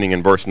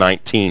in verse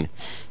 19.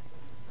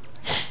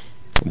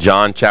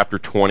 John chapter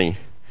 20,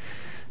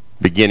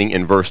 beginning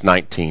in verse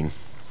 19.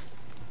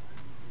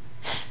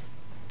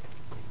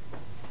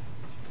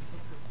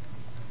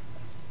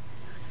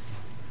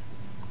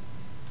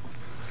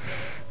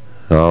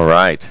 All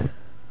right.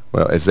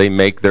 Well, as they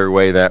make their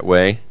way that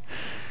way,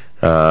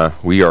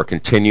 we are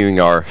continuing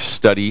our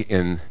study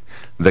in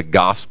the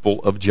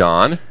Gospel of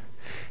John.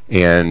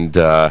 And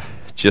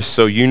just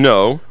so you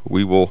know,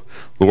 we will,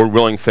 Lord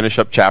willing, finish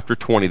up chapter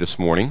 20 this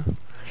morning.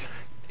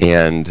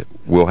 And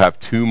we'll have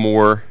two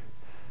more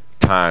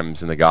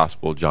times in the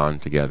Gospel of John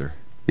together.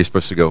 You're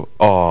supposed to go,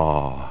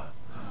 "Aw."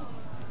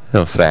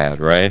 How sad,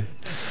 right?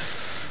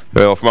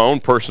 Well, for my own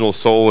personal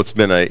soul, it's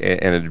been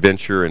an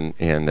adventure and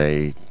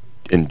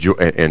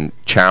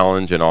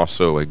challenge, and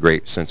also a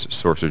great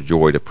source of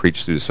joy to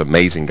preach through this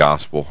amazing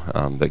gospel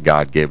that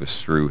God gave us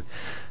through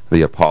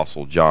the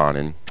Apostle John.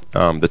 And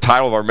the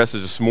title of our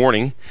message this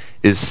morning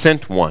is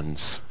 "Sent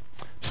Ones."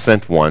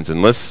 Sent Ones.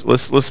 And let's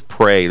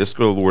pray. Let's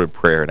go to the Lord in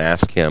prayer and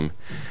ask Him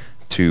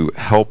to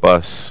help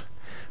us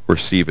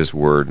receive His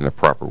word in a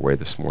proper way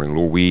this morning.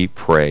 Lord, we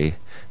pray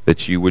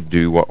that You would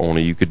do what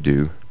only You could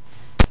do,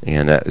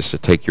 and that is to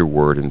take Your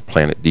word and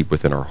plant it deep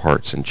within our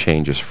hearts and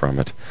change us from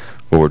it.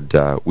 Lord,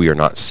 we are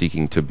not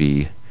seeking to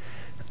be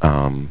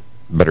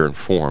better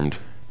informed,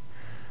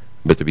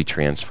 but to be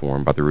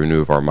transformed by the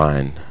renewal of our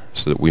mind,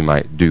 so that we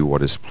might do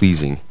what is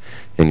pleasing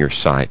in Your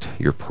sight,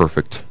 Your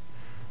perfect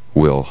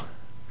will.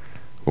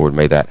 Lord,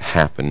 may that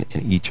happen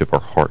in each of our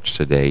hearts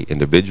today,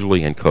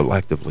 individually and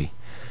collectively,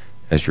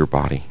 as Your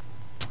body.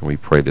 And we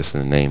pray this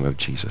in the name of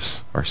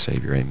Jesus, our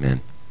Savior.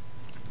 Amen.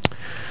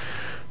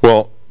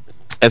 Well,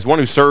 as one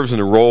who serves in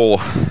the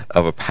role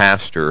of a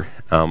pastor,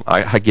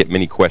 I get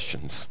many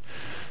questions.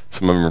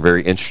 Some of them are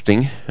very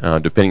interesting,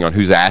 depending on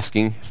who's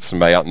asking.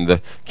 Somebody out in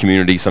the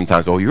community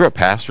sometimes, "Oh, you're a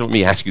pastor? Let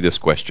me ask you this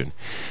question."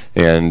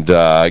 And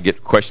I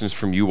get questions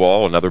from you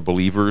all and other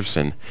believers,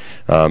 and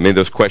many of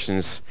those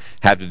questions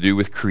have to do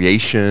with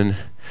creation,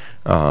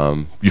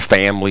 your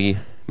family,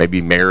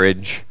 maybe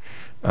marriage,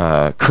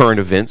 current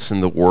events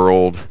in the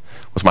world.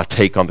 What's my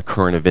take on the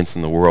current events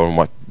in the world, and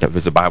what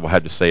does the Bible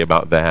have to say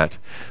about that?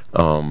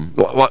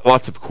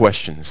 Lots of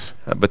questions.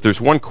 But there's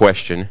one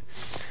question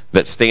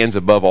that stands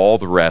above all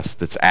the rest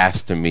that's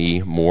asked to me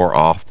more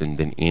often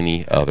than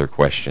any other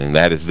question, and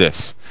that is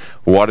this: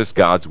 what is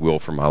God's will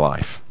for my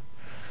life?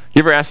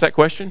 You ever asked that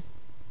question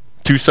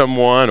to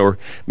someone, or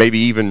maybe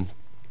even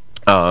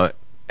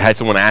had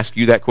someone ask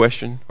you that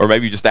question? Or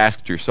maybe you just ask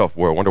it to yourself,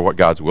 "Well, I wonder what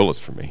God's will is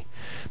for me."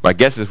 My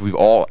guess is we've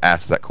all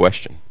asked that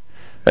question.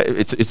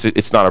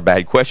 It's not a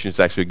bad question. It's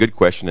actually a good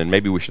question, and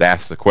maybe we should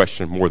ask the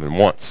question more than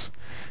once.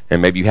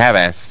 And maybe you have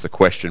asked the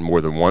question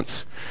more than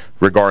once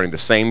regarding the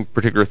same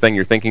particular thing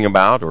you're thinking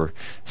about, or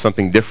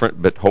something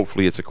different, but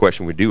hopefully it's a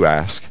question we do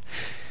ask.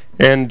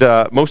 And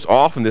most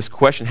often this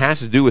question has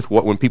to do with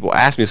what, when people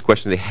ask me this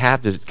question, it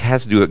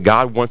has to do with what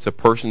God wants a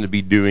person to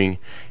be doing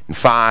in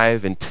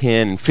 5 and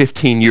 10 and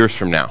 15 years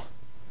from now.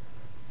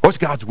 What's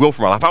God's will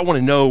for my life? I want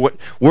to know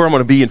where I'm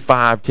going to be in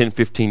 5, 10,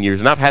 15 years.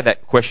 And I've had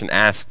that question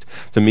asked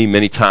to me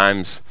many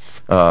times.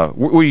 Where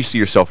do you see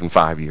yourself in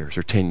 5 years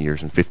or 10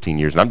 years and 15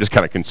 years? And I'm just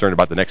kind of concerned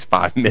about the next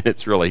 5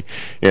 minutes, really.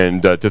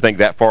 And to think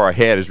that far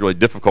ahead is really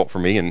difficult for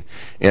me. And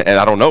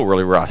I don't know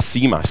really where I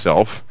see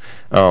myself.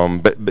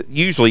 But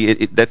usually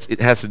it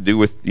has to do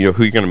with who you're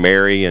going to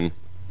marry. And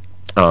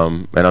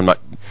I'm not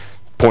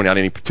point out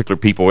any particular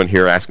people in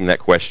here asking that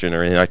question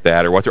or anything like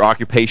that, or what their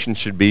occupation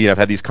should be. I've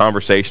had these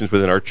conversations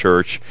within our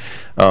church.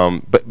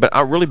 But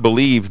I really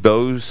believe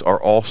those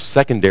are all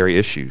secondary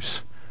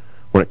issues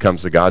when it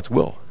comes to God's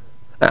will.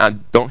 Now,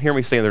 don't hear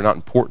me saying they're not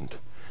important,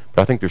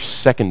 but I think they're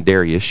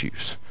secondary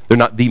issues. They're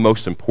not the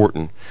most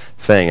important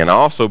thing. And I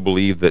also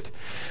believe that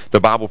the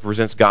Bible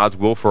presents God's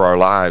will for our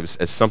lives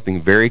as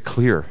something very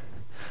clear,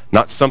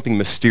 not something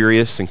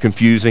mysterious and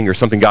confusing or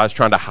something God's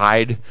trying to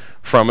hide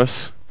from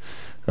us.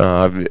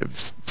 I've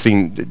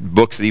seen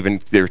books that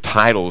even their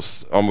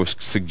titles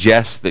almost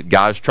suggest that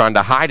God's trying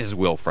to hide His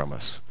will from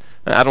us.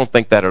 I don't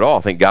think that at all.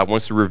 I think God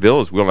wants to reveal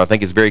His will, and I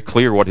think it's very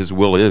clear what His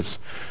will is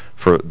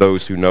for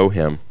those who know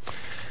Him.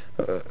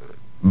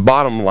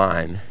 Bottom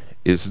line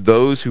is,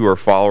 those who are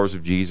followers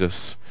of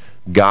Jesus,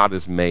 God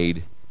has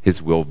made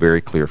His will very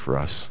clear for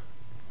us.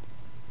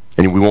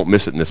 And we won't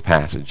miss it in this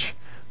passage.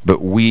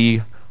 But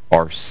we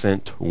are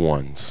sent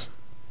ones.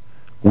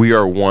 We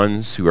are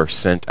ones who are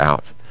sent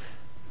out.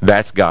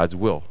 That's God's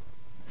will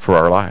for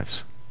our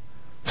lives,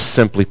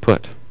 simply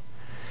put.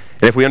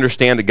 And if we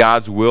understand that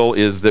God's will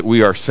is that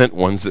we are sent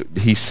ones, that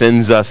He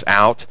sends us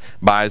out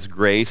by His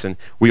grace, and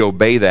we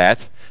obey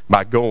that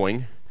by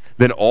going,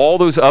 then all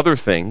those other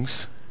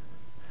things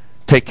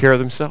take care of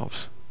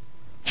themselves.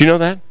 Do you know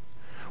that?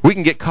 We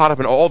can get caught up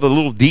in all the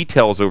little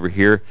details over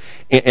here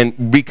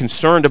and be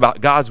concerned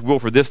about God's will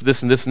for this,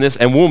 this, and this, and this,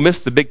 and we'll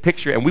miss the big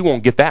picture, and we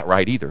won't get that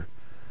right either,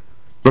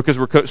 because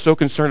we're so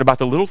concerned about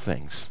the little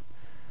things.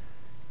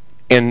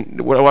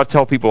 And what I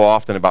tell people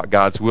often about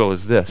God's will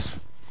is this: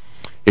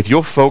 if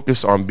you'll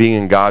focus on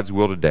being in God's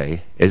will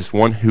today as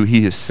one who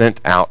He has sent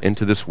out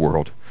into this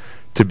world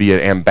to be an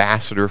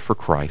ambassador for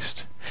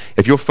Christ,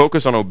 if you'll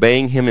focus on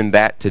obeying him in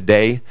that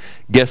today,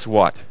 guess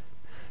what?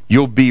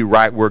 You'll be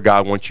right where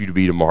God wants you to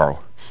be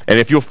tomorrow. And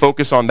if you'll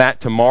focus on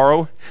that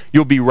tomorrow,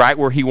 you'll be right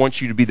where he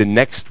wants you to be the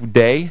next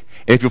day.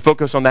 And if you'll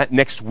focus on that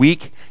next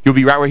week, you'll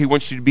be right where he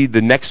wants you to be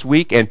the next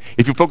week. And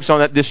if you focus on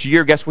that this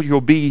year, guess what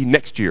you'll be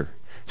next year?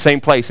 Same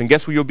place. And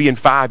guess where you'll be in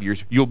 5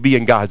 years? You'll be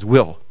in God's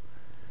will.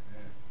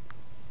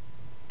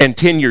 In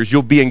 10 years,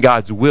 you'll be in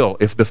God's will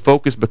if the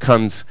focus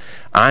becomes,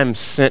 I'm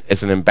sent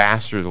as an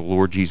ambassador of the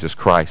Lord Jesus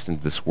Christ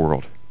into this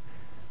world.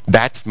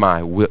 That's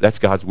my will. That's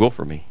God's will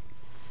for me.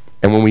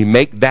 And when we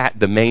make that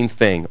the main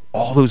thing,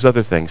 all those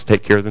other things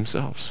take care of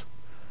themselves.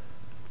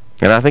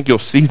 And I think you'll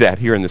see that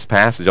here in this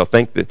passage. I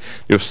think that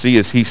you'll see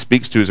as he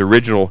speaks to his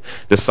original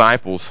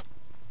disciples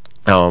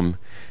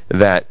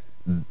that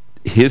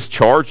his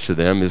charge to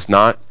them is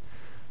not,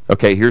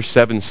 okay, here's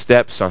 7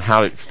 steps on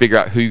how to figure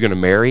out who you're going to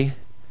marry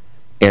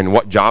and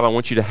what job I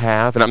want you to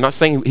have. And I'm not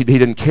saying he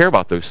didn't care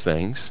about those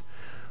things,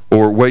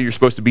 or where you're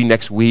supposed to be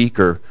next week,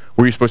 or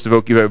where you're supposed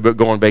to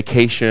go on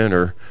vacation,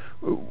 or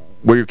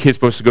where your kid's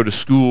supposed to go to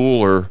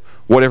school, or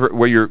whatever,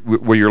 where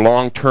your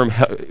long-term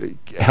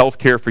health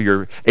care for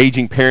your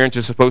aging parents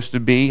is supposed to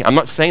be. I'm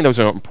not saying those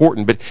are not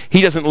important, but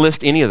he doesn't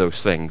list any of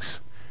those things.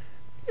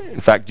 In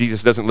fact,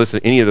 Jesus doesn't list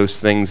any of those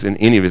things in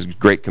any of his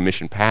Great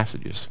Commission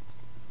passages.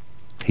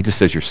 He just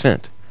says you're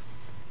sent.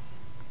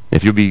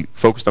 If you'll be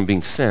focused on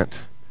being sent,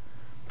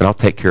 then I'll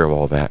take care of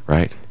all that,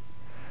 right?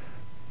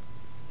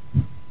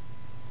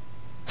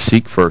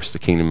 Seek first the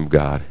kingdom of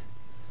God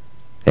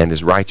and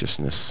his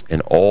righteousness,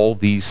 and all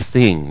these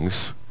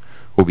things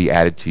will be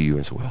added to you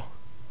as well.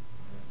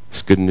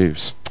 It's good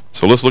news.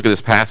 So let's look at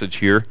this passage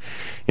here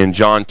in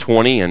John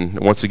 20, and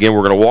once again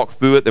we're going to walk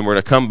through it, then we're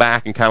going to come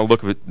back and kind of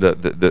look at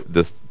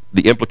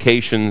the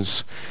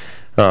implications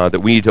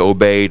that we need to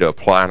obey to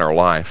apply in our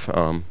life.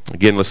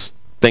 Again, let's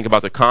think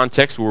about the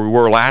context where we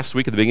were last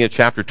week at the beginning of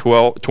chapter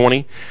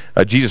 20.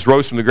 Jesus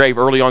rose from the grave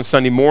early on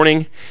Sunday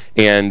morning,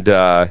 and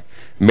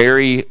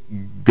Mary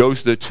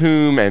goes to the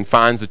tomb and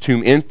finds the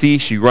tomb empty.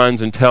 She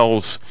runs and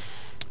tells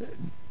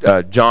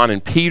John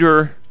and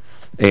Peter,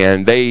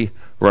 and they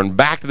run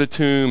back to the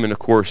tomb. And of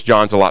course,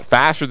 John's a lot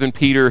faster than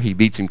Peter. He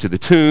beats him to the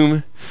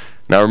tomb.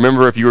 Now,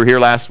 remember, if you were here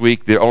last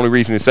week, the only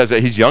reason it says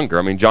that he's younger.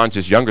 I mean, John's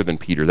just younger than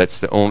Peter. That's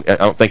the only. I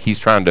don't think he's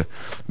trying to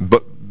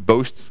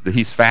boast that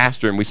he's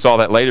faster. And we saw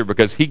that later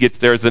because he gets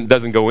there and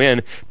doesn't go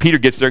in. Peter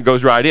gets there and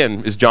goes right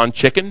in. Is John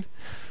chicken?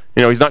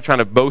 You know, he's not trying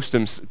to boast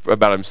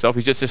about himself.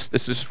 He's just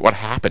this is what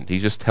happened.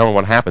 He's just telling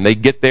what happened. They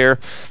get there.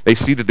 They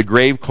see that the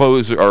grave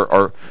clothes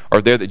are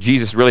there, that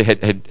Jesus really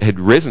had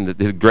risen, that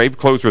his grave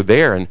clothes are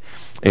there.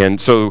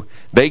 And so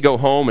they go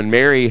home, and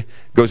Mary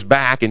goes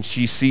back, and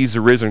she sees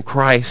the risen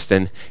Christ,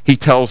 and he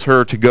tells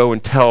her to go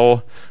and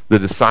tell the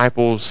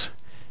disciples,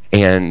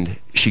 and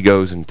she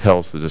goes and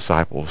tells the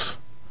disciples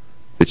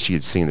that she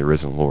had seen the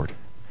risen Lord.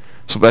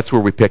 So that's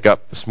where we pick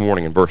up this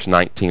morning in verse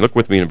 19. Look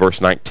with me in verse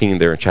 19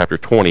 there in chapter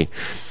 20.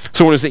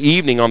 So when it was the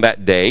evening on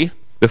that day,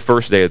 the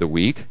first day of the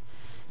week,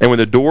 and when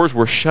the doors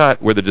were shut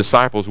where the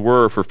disciples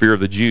were for fear of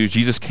the Jews,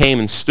 Jesus came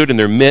and stood in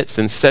their midst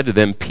and said to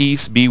them,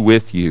 "Peace be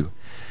with you."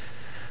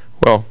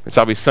 Well, it's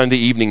obviously Sunday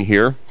evening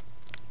here.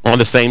 On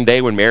the same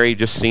day when Mary had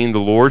just seen the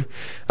Lord,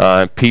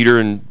 Peter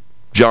and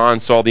John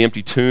saw the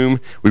empty tomb.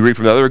 We read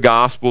from the other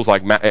Gospels,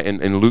 like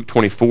in Luke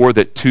 24,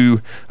 that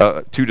two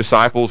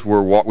disciples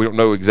were. We don't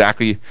know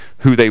exactly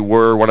who they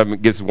were. One of them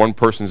gives one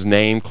person's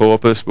name,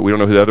 Clopas, but we don't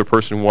know who the other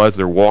person was.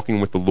 They're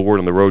walking with the Lord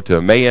on the road to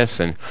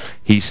Emmaus, and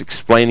he's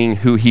explaining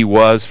who he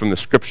was from the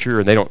Scripture,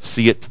 and they don't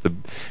see it.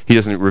 He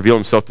doesn't reveal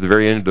himself to the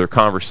very end of their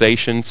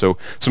conversation. So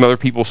some other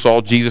people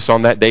saw Jesus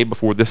on that day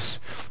before this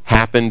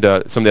happened.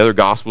 Some of the other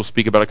Gospels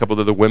speak about a couple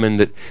of the women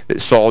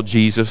that saw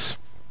Jesus.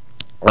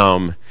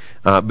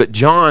 But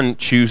John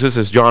chooses,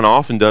 as John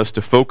often does,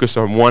 to focus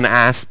on one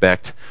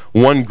aspect,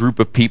 one group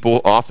of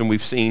people. Often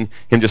we've seen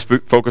him just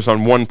focus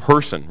on one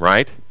person,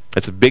 right?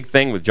 That's a big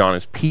thing with John,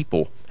 is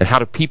people, and how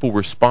do people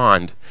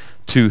respond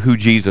to who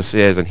Jesus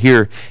is. And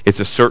here it's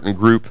a certain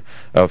group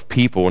of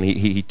people, and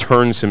he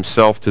turns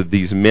himself to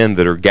these men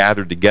that are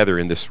gathered together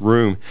in this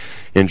room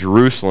in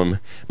Jerusalem,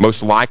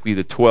 most likely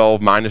the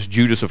 12, minus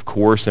Judas, of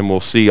course, and we'll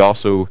see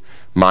also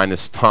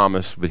minus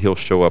Thomas, but he'll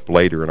show up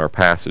later in our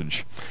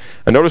passage.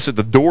 And notice that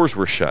the doors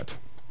were shut.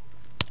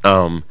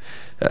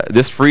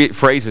 This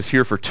phrase is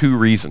here for 2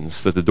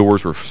 reasons, that the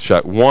doors were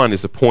shut. One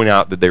is to point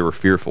out that they were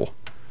fearful.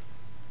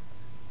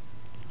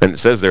 And it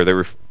says there they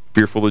were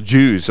fearful of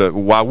Jews.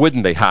 Why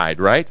wouldn't they hide,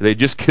 right? They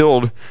just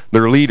killed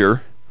their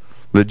leader,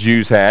 the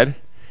Jews had,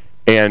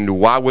 and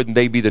why wouldn't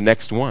they be the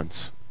next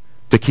ones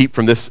to keep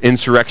from this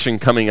insurrection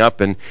coming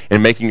up and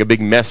making a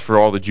big mess for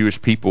all the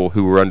Jewish people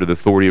who were under the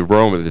authority of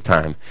Rome at the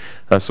time?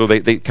 So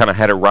they kind of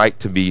had a right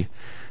to be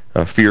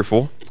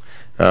fearful.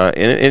 And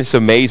it's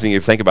amazing if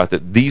you think about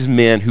that. These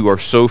men who are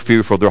so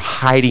fearful, they're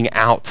hiding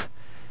out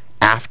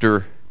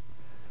after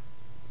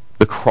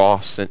the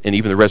cross and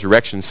even the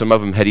resurrection. Some of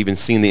them had even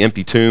seen the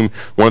empty tomb.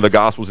 One of the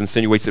Gospels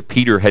insinuates that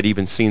Peter had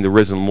even seen the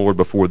risen Lord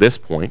before this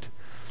point.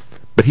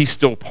 But he's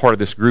still part of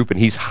this group, and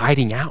he's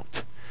hiding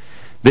out.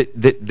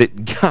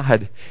 that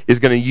God is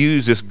going to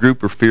use this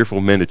group of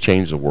fearful men to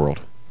change the world.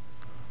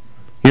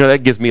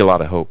 That gives me a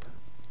lot of hope.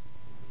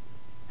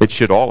 It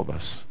should all of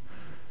us.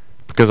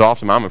 Because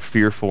often I'm a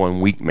fearful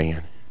and weak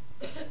man.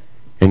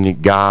 And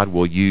yet God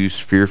will use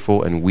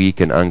fearful and weak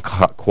and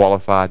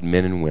unqualified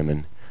men and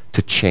women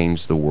to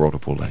change the world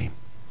if we'll let him.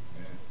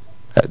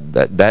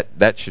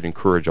 That should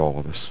encourage all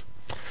of us.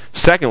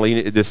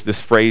 Secondly,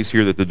 this phrase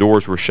here that the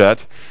doors were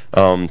shut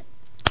is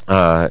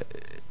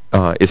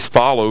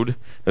followed.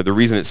 The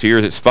reason it's here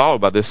is it's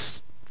followed by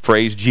this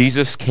phrase,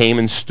 Jesus came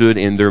and stood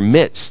in their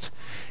midst.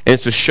 And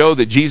it's to show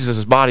that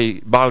Jesus'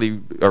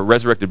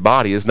 resurrected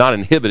body is not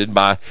inhibited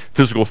by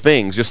physical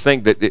things. Just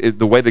think that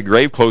the way the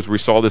grave clothes we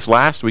saw this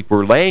last week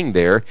were laying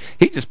there,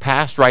 he just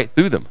passed right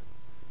through them.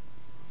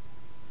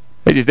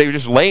 They were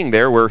just laying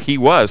there where he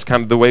was,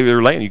 kind of the way they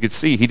were laying. You could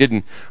see he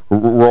didn't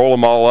roll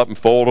them all up and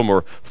fold them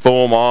or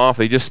throw them off.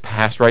 They just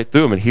passed right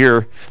through them. And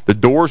here, the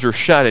doors are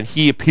shut and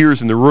he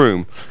appears in the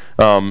room.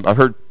 I've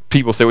heard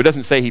people say, well, it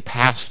doesn't say he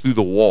passed through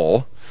the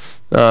wall.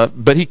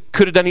 But he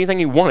could have done anything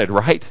he wanted,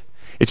 right?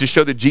 It's to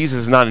show that Jesus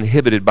is not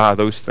inhibited by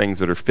those things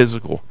that are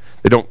physical.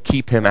 They don't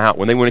keep him out.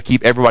 When they want to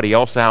keep everybody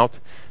else out,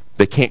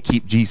 they can't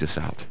keep Jesus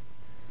out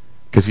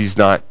because he's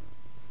not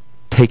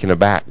taken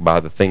aback by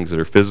the things that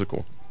are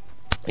physical.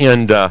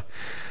 And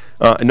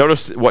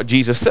notice what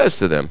Jesus says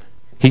to them.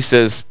 He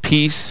says,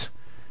 peace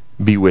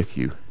be with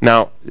you.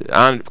 Now,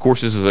 of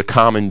course, this is a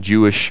common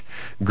Jewish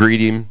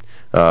greeting.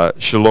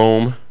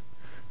 Shalom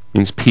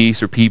means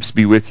peace or peace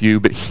be with you.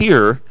 But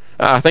here,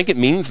 I think it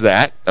means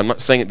that. I'm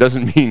not saying it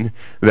doesn't mean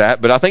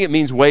that, but I think it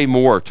means way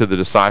more to the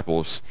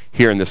disciples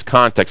here in this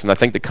context. And I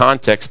think the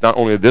context, not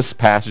only of this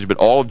passage, but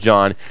all of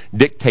John,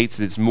 dictates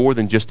that it's more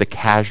than just a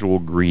casual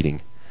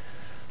greeting.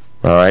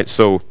 All right,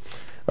 so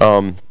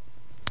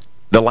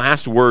the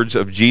last words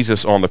of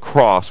Jesus on the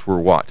cross were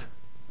what?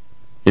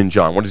 In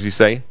John, what does he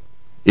say?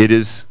 It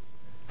is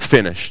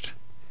finished.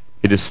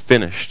 It is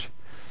finished.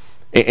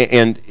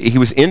 And he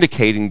was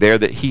indicating there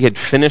that he had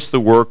finished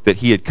the work that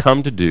he had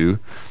come to do,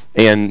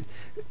 and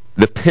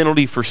the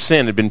penalty for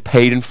sin had been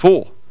paid in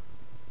full.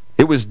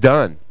 It was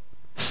done.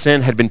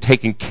 Sin had been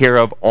taken care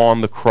of on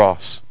the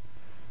cross.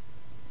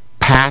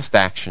 Past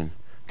action,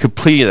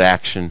 completed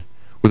action,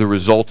 with a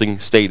resulting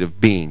state of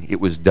being. It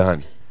was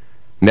done.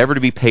 Never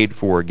to be paid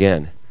for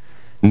again.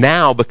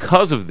 Now,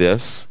 because of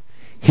this,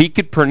 he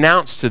could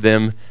pronounce to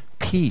them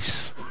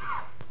peace.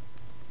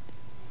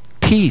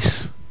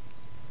 Peace.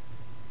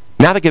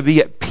 Now they could be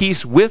at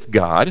peace with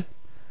God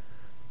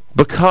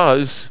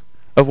because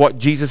of what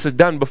Jesus had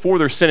done. Before,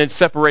 their sin had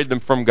separated them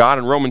from God,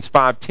 and Romans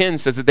 5:10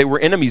 says that they were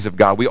enemies of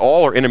God. We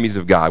all are enemies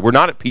of God. We're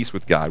not at peace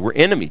with God. We're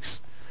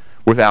enemies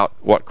without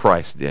what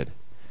Christ did.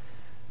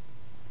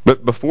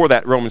 But before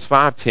that, Romans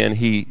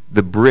 5:10,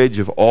 the bridge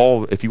of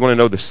all, if you want to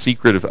know the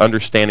secret of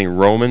understanding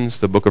Romans,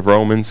 the book of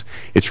Romans,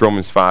 it's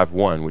Romans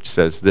 5:1, which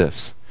says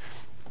this: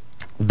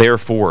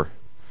 therefore,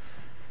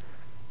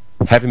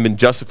 having been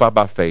justified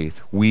by faith,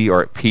 we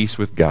are at peace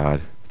with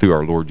God through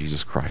our Lord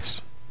Jesus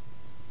Christ.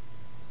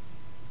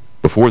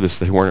 Before this,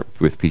 they weren't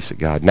with peace with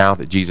God. Now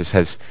that Jesus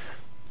has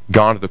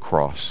gone to the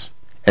cross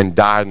and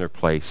died in their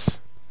place,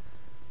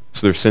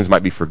 so their sins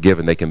might be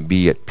forgiven, they can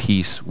be at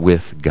peace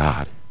with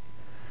God.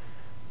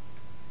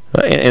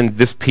 And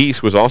this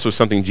peace was also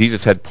something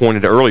Jesus had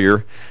pointed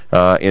earlier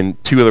in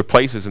two other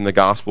places in the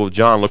Gospel of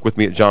John. Look with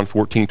me at John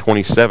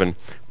 14:27.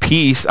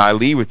 Peace I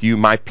leave with you,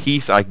 my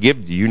peace I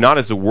give to you. Not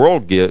as the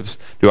world gives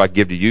do I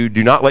give to you.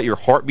 Do not let your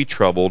heart be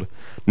troubled,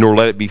 nor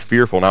let it be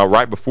fearful. Now,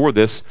 right before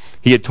this,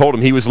 he had told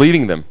them he was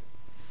leaving them.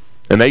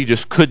 And they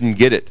just couldn't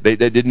get it. They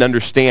didn't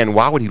understand,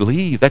 why would he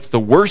leave? That's the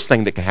worst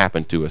thing that can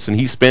happen to us. And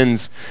he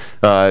spends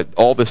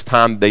all this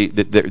time,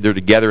 they're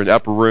together in the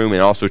upper room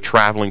and also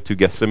traveling to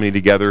Gethsemane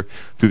together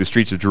through the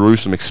streets of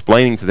Jerusalem,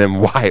 explaining to them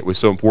why it was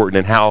so important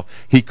and how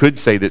he could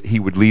say that he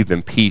would leave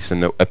them peace,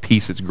 and a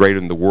peace that's greater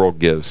than the world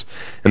gives.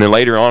 And then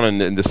later on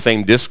in the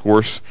same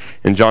discourse,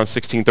 in John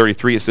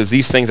 16:33, it says,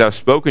 these things I've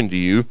spoken to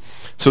you,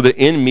 so that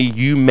in me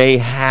you may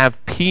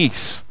have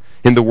peace.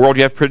 In the world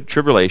you have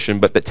tribulation,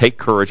 but that take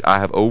courage, I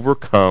have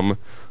overcome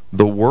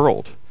the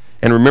world.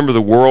 And remember,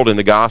 the world in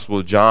the Gospel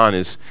of John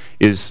is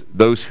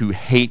those who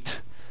hate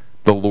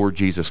the Lord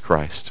Jesus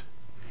Christ.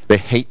 They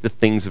hate the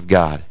things of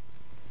God,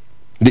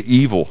 the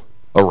evil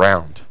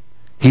around.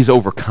 He's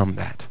overcome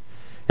that.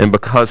 And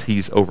because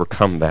he's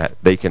overcome that,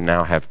 they can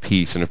now have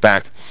peace. And in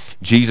fact,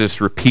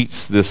 Jesus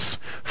repeats this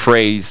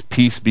phrase,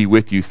 peace be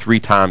with you, 3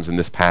 times in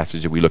this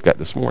passage that we looked at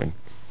this morning.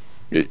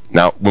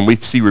 Now, when we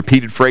see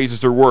repeated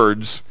phrases or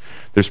words,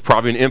 there's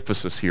probably an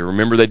emphasis here.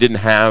 Remember, they didn't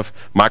have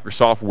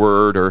Microsoft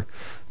Word or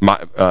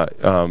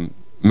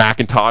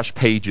Macintosh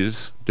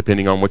Pages,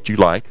 depending on what you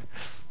like.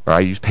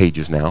 I use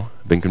Pages now.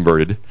 I've been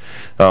converted.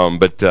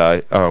 But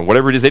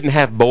whatever it is, they didn't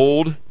have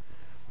bold,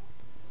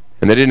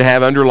 and they didn't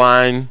have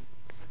underline,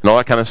 and all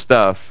that kind of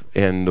stuff.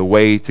 And the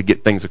way to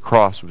get things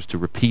across was to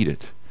repeat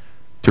it,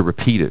 to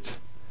repeat it,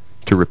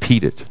 to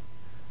repeat it,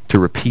 to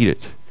repeat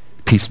it.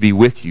 Peace be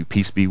with you,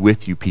 peace be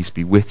with you, peace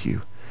be with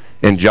you.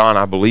 And John,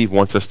 I believe,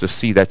 wants us to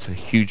see that's a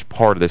huge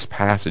part of this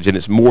passage. And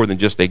it's more than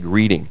just a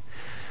greeting.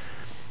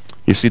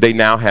 You see, they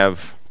now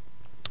have,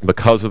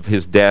 because of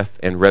his death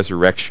and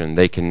resurrection,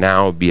 they can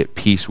now be at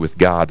peace with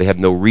God. They have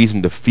no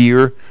reason to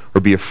fear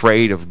or be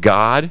afraid of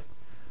God.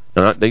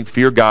 Now, they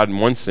fear God in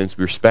one sense,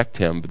 we respect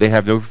him, but they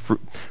have no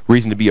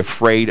reason to be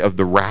afraid of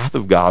the wrath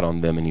of God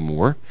on them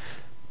anymore,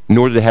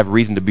 nor do they have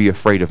reason to be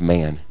afraid of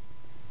man,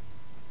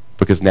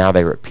 because now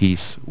they are at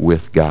peace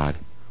with God.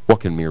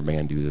 What can mere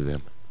man do to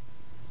them?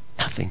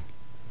 Nothing.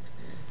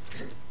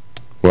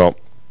 Well,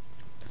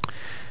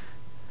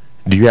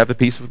 do you have the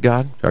peace with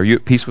God? Are you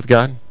at peace with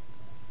God?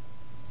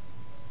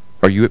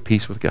 Are you at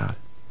peace with God?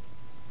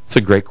 It's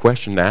a great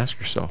question to ask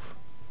yourself.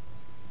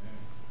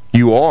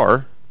 You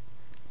are,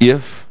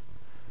 if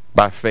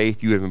by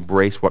faith you have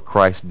embraced what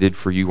Christ did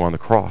for you on the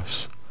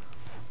cross.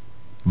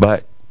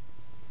 But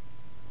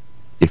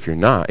if you're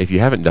not, if you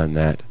haven't done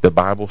that, the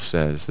Bible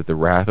says that the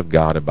wrath of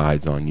God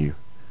abides on you.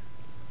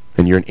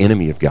 And you're an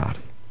enemy of God.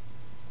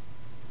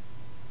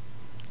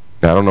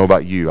 Now, I don't know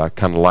about you. I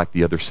kind of like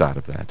the other side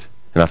of that.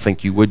 And I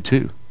think you would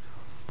too.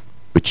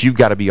 But you've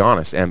got to be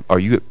honest. And are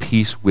you at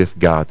peace with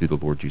God through the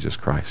Lord Jesus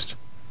Christ?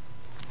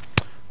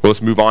 Well,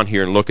 let's move on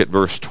here and look at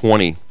verse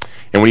 20.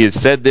 And when he had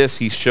said this,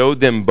 he showed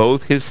them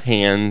both his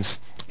hands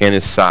and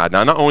his side.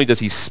 Now, not only does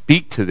he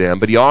speak to them,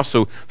 but he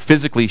also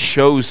physically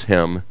shows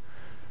them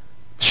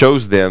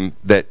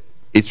that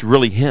it's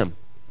really him.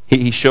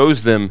 He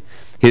shows them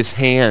his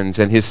hands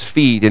and his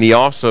feet, and he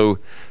also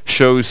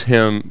shows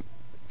them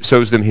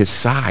his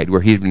side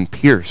where he had been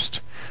pierced,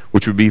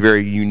 which would be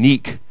very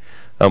unique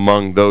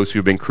among those who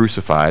have been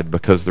crucified,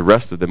 because the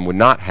rest of them would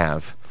not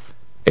have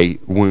a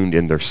wound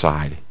in their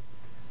side.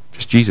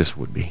 Just Jesus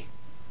would be.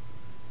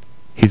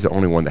 He's the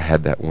only one that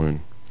had that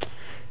wound.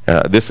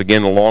 This,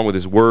 again, along with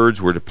his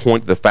words, were to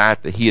point to the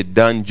fact that he had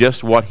done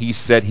just what he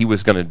said he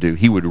was going to do.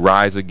 He would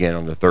rise again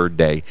on the third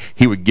day.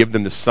 He would give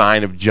them the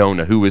sign of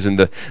Jonah, who was in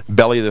the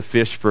belly of the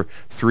fish for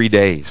 3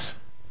 days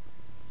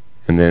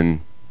and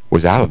then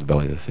was out of the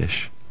belly of the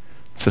fish.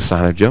 It's the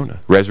sign of Jonah.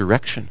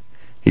 Resurrection.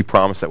 He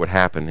promised that would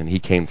happen, and he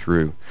came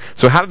through.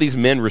 So how did these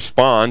men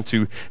respond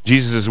to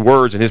Jesus'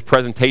 words and his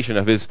presentation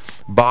of his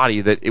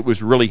body that it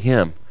was really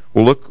him?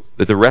 Well, look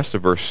at the rest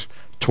of verse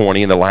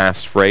 20 in the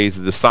last phrase.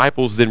 The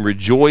disciples then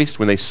rejoiced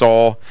when they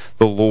saw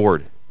the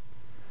Lord.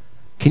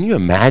 Can you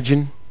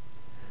imagine?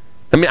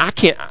 I mean, I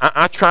can't.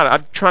 I'm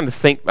trying to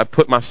think. I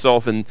put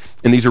myself in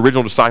these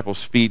original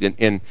disciples' feet,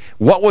 and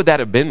what would that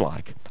have been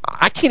like?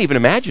 I can't even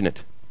imagine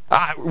it.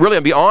 Really,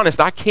 I'll be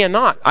honest, I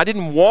cannot. I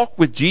didn't walk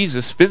with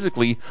Jesus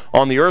physically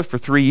on the earth for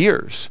 3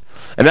 years.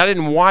 And I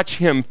didn't watch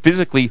him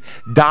physically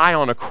die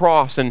on a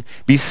cross and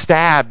be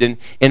stabbed and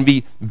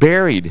be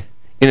buried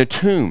in a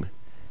tomb.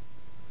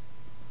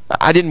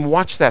 I didn't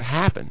watch that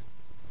happen.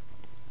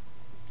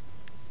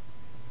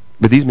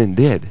 But these men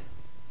did.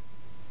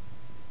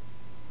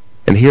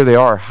 And here they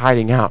are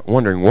hiding out,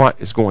 wondering what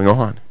is going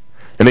on.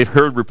 And they've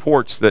heard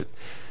reports that,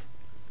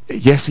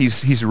 yes,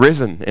 he's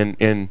risen,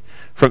 and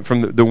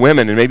from the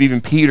women, and maybe even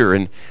Peter,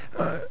 and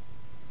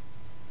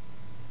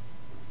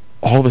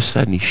all of a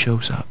sudden he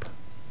shows up.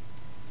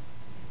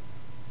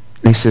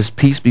 And he says,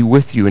 "Peace be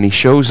with you," and he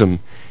shows them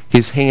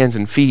his hands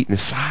and feet and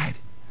his side.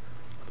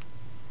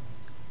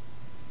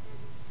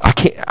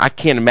 I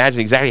can't imagine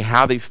exactly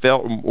how they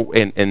felt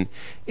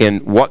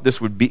and what this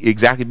would be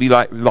exactly be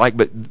like,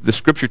 but the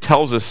scripture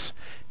tells us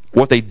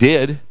what they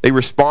did. They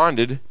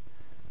responded.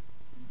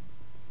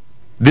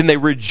 Then they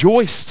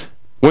rejoiced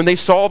when they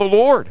saw the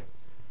Lord.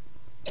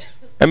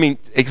 I mean,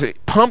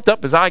 pumped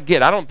up as I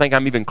get, I don't think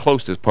I'm even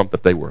close to as pumped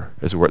up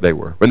as what they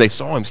were when they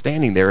saw him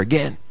standing there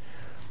again.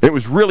 And it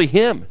was really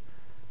him.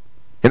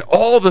 And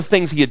all the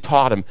things he had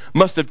taught them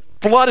must have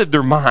flooded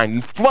their mind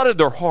and flooded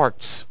their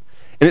hearts.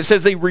 And it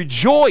says they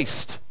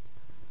rejoiced.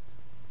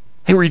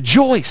 They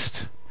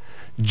rejoiced.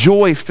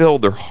 Joy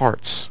filled their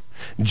hearts.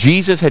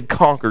 Jesus had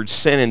conquered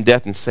sin and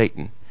death and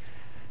Satan.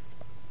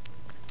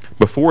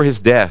 Before his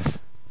death,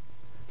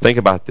 think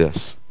about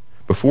this.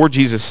 Before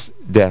Jesus'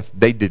 death,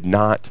 they did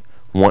not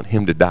want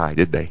him to die,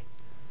 did they?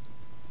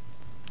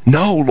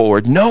 No,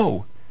 Lord,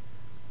 no.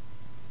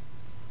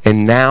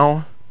 And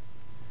now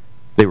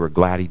they were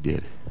glad he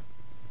did.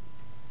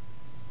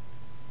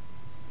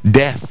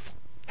 Death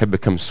had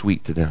become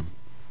sweet to them.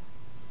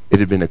 It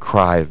had been a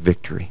cry of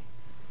victory.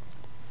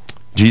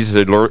 Jesus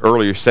had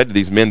earlier said to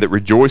these men that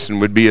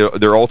rejoicing would be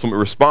their ultimate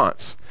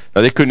response.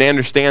 Now, they couldn't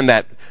understand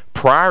that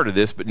prior to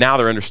this, but now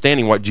they're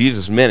understanding what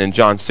Jesus meant in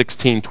John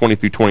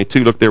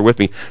 16:20-22. Look there with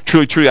me.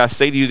 "Truly, truly, I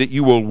say to you that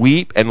you will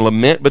weep and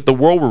lament, but the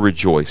world will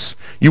rejoice.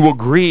 You will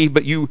grieve,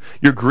 but your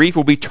grief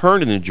will be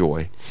turned into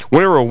joy.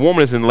 Whenever a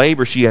woman is in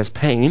labor, she has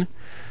pain,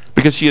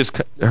 because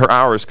her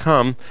hour has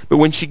come. But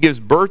when she gives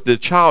birth to the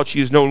child,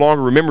 she is no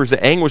longer remembers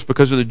the anguish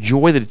because of the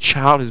joy that a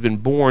child has been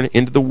born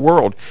into the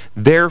world.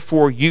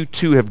 Therefore you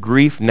too have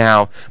grief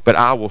now, but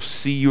I will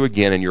see you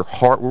again, and your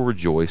heart will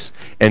rejoice,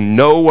 and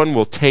no one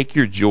will take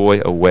your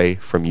joy away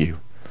from you."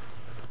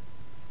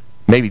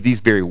 Maybe these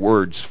very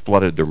words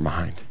flooded their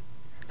mind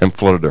and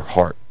flooded their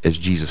heart as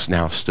Jesus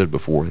now stood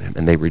before them,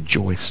 and they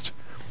rejoiced.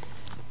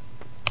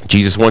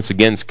 Jesus once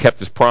again kept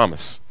his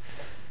promise.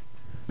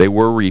 They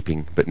were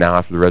reaping, but now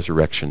after the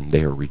resurrection,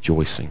 they are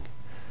rejoicing.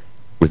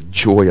 with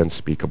joy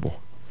unspeakable.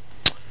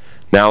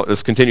 Now,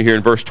 let's continue here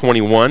in verse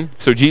 21.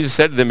 So Jesus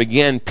said to them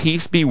again,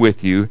 "Peace be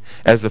with you.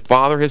 As the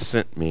Father has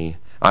sent me,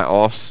 I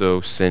also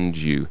send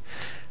you."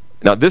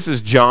 Now, this is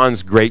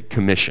John's Great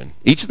Commission.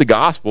 Each of the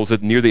Gospels,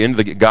 near the end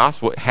of the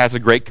Gospel, has a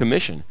Great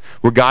Commission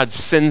where God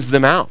sends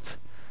them out.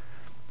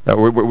 The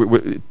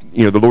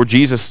Lord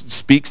Jesus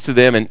speaks to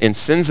them and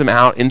sends them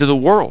out into the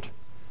world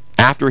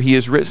after he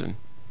is risen.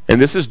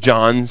 And this is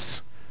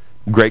John's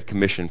Great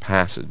Commission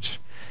passage.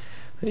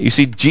 You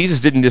see, Jesus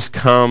didn't just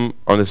come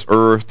on this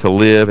earth to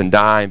live and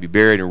die and be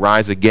buried and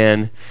rise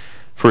again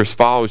for his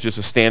followers just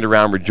to stand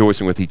around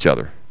rejoicing with each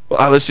other.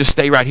 Well, let's just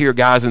stay right here,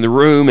 guys, in the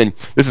room, and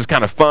this is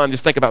kind of fun.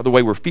 Just think about the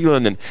way we're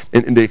feeling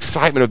and the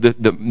excitement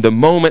of the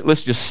moment.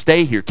 Let's just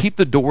stay here. Keep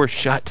the door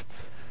shut.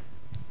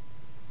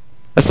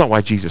 That's not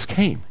why Jesus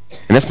came.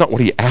 And that's not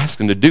what he asked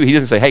them to do. He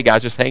doesn't say, "Hey,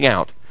 guys, just hang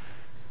out.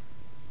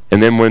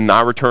 And then when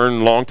I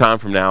return a long time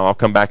from now, I'll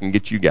come back and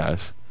get you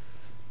guys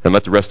and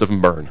let the rest of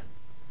them burn."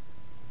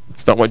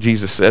 That's not what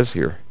Jesus says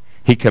here.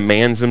 He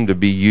commands them to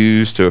be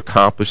used to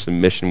accomplish the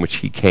mission which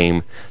he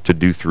came to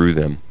do through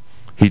them.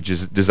 He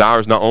just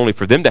desires not only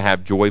for them to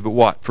have joy, but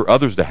what? For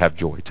others to have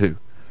joy too.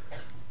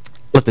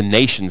 Let the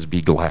nations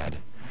be glad,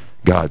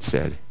 God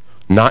said,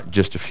 not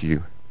just a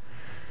few.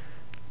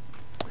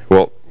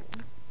 Well,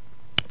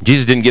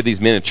 Jesus didn't give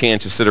these men a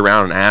chance to sit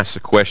around and ask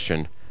the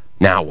question,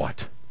 now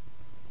what?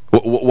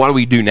 What do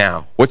we do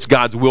now? What's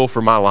God's will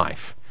for my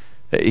life?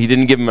 He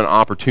didn't give them an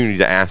opportunity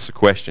to ask the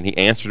question. He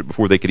answered it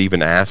before they could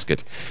even ask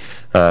it.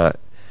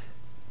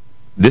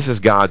 This is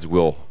God's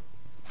will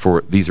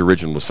for these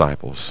original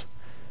disciples,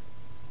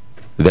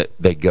 that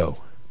they go.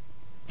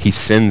 He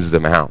sends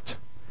them out.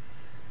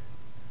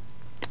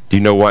 Do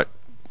you know what?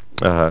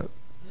 Do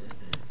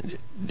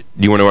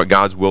you want to know what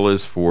God's will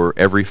is for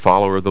every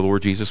follower of the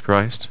Lord Jesus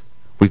Christ?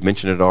 We've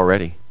mentioned it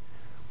already.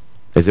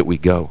 Is that we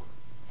go.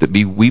 That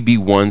we be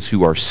ones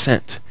who are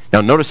sent.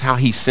 Now notice how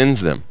he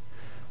sends them.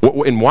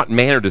 In what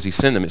manner does he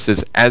send them? It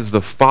says, "As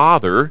the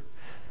Father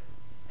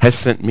has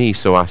sent me,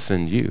 so I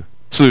send you."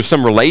 So there's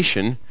some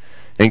relation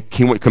and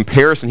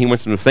comparison he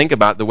wants them to think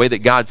about. The way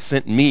that God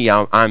sent me,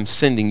 I'm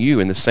sending you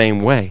in the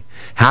same way.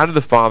 How did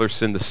the Father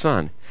send the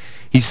Son?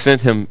 He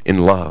sent him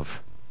in love.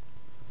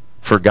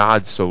 For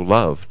God so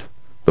loved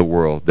the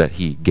world that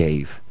he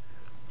gave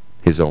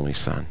his only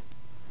Son.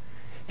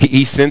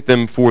 He sent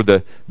them for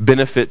the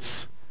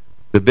benefits.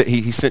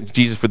 He sent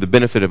Jesus for the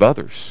benefit of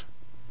others.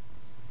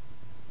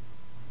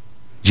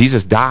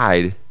 Jesus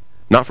died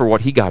not for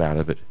what he got out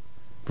of it,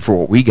 but for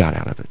what we got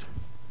out of it.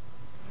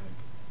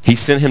 He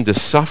sent him to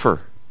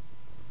suffer.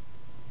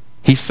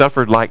 He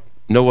suffered like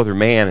no other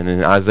man. And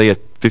in Isaiah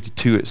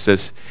 52 it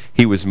says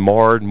he was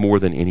marred more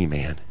than any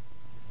man.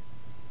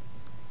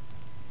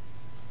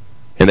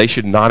 And they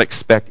should not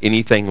expect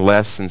anything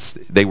less since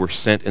they were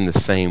sent in the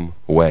same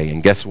way.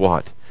 And guess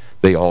what?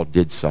 They all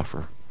did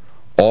suffer.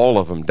 All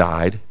of them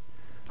died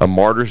a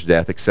martyr's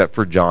death except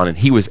for John. And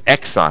he was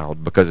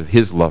exiled because of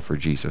his love for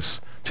Jesus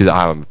to the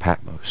island of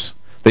Patmos.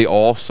 They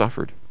all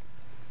suffered.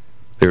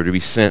 They were to be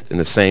sent in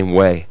the same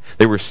way.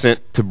 They were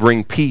sent to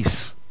bring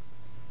peace.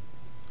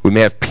 We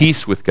may have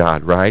peace with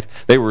God, right?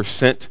 They were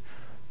sent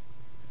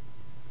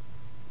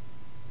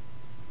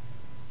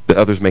that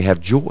others may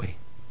have joy.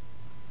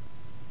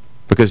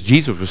 Because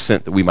Jesus was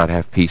sent that we might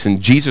have peace.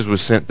 And Jesus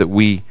was sent that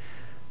we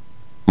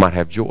might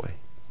have joy.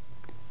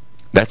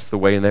 That's the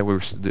way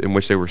in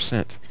which they were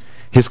sent.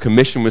 His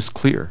commission was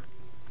clear.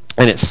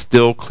 And it's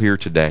still clear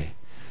today.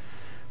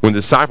 When the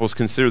disciples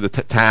considered the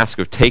task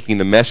of taking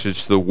the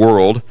message to the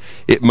world,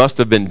 it must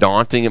have been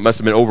daunting, it must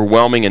have been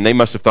overwhelming, and they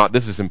must have thought,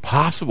 this is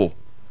impossible.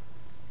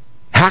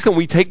 How can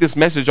we take this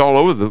message all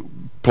over the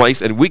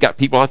place and we got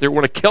people out there who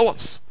want to kill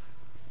us?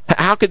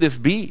 How could this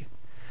be?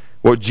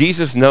 Well,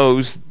 Jesus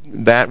knows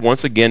that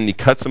once again, he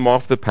cuts them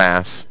off the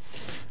pass.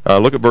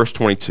 Look at verse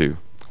 22,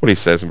 what he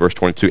says in verse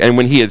 22. "And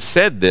when he had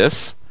said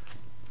this,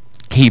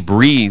 he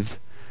breathed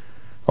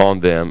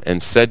on them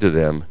and said to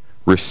them,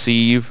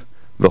 'Receive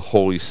the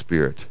Holy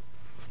Spirit.'"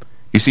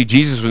 You see,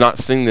 Jesus was not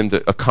sending them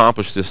to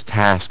accomplish this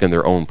task in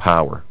their own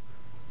power.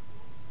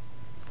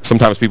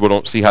 Sometimes people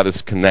don't see how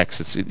this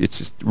connects. It's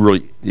just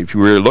really, if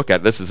you really look at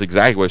it, this is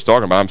exactly what he's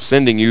talking about. I'm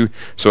sending you,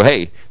 so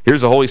hey,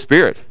 here's the Holy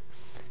Spirit.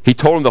 He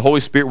told them the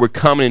Holy Spirit would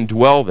come and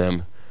indwell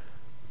them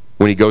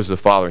when he goes to the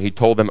Father. He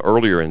told them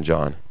earlier in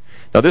John.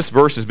 Now this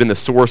verse has been the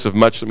source of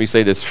much, let me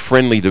say this,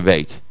 friendly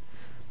debate.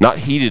 Not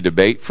heated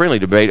debate, friendly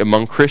debate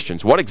among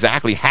Christians. What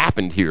exactly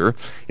happened here?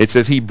 It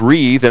says he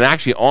breathed, and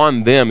actually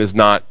on them is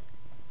not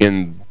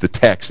in the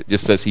text. It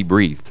just says he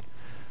breathed.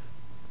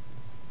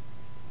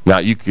 Now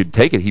you could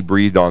take it, he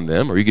breathed on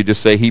them, or you could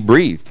just say he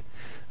breathed.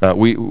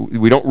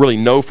 We don't really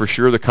know for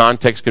sure. The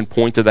context can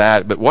point to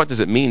that. But what does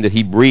it mean that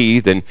he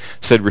breathed and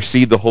said,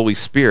 "Receive the Holy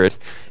Spirit"?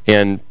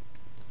 And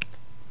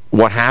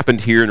what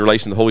happened here in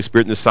relation to the Holy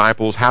Spirit and the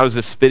disciples? How does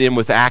this fit in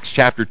with Acts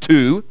chapter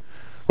 2?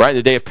 Right,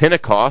 the day of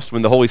Pentecost,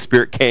 when the Holy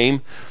Spirit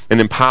came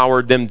and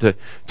empowered them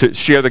to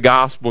share the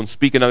gospel and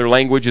speak in other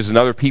languages, and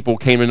other people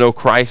came to know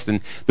Christ, and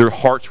their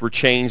hearts were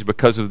changed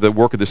because of the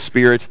work of the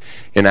Spirit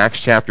in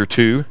Acts chapter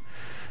 2.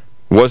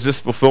 Was this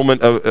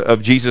fulfillment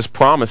of Jesus'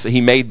 promise that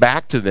he made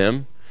back to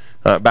them,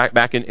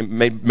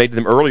 made to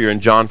them earlier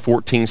in John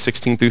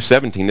 14:16 through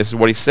 17? This is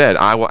what he said: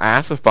 I will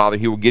ask the Father,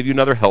 he will give you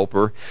another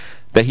helper,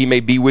 that he may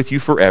be with you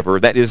forever.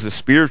 That is the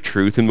Spirit of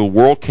truth, whom the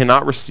world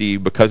cannot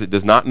receive, because it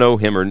does not know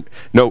him,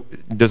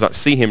 does not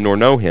see him nor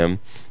know him.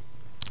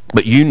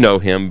 But you know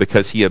him,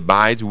 because he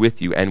abides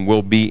with you and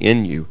will be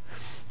in you.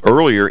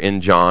 Earlier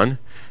in John,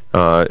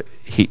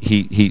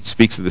 he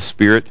speaks of the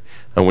Spirit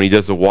when he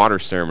does the water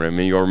ceremony. I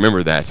mean, you'll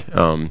remember that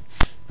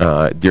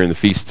during the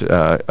Feast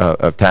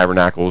of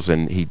Tabernacles,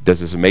 and he does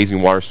this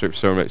amazing water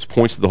ceremony. It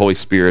points to the Holy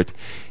Spirit,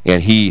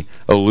 and he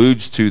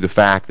alludes to the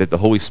fact that the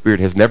Holy Spirit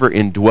has never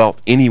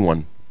indwelt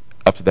anyone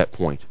up to that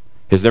point.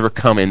 Has never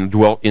come and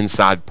dwelt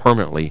inside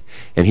permanently.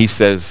 And he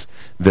says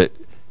that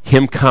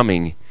him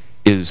coming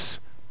is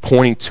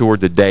pointing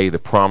toward the day, the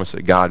promise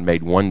that God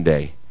made one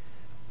day,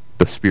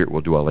 the Spirit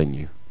will dwell in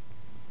you.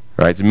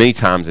 Right? Many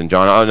times in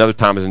John, another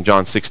time is in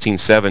John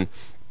 16:7.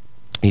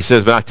 He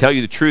says, but I tell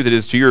you the truth, it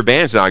is to your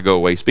advantage that I go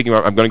away. Speaking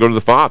about, I'm going to go to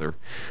the Father.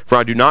 For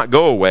I do not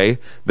go away.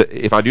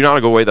 If I do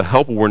not go away, the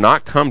Helper will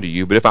not come to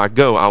you. But if I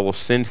go, I will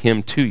send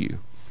him to you.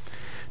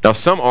 Now,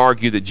 some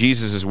argue that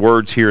Jesus'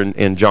 words here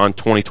in John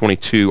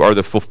 20:22 are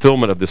the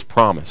fulfillment of this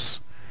promise,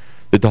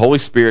 that the Holy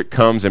Spirit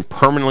comes and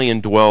permanently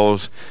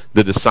indwells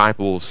the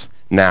disciples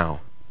now.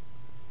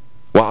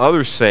 While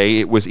others say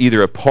it was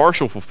either a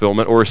partial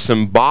fulfillment or a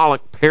symbolic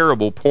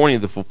parable pointing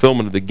to the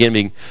fulfillment of the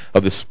giving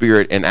of the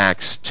Spirit in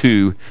Acts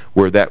 2,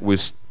 where that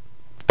was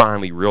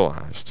finally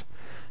realized.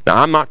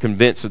 Now, I'm not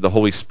convinced that the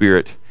Holy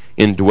Spirit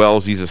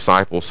indwells these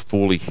disciples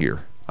fully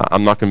here.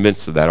 I'm not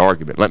convinced of that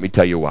argument. Let me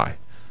tell you why.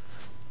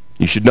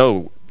 You should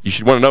want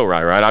to know,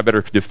 right? I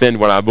better defend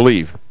what I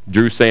believe.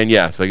 Drew's saying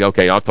yes. Like,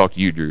 okay, I'll talk to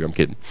you, Drew. I'm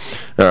kidding.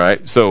 All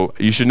right. So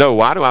you should know,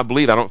 why do I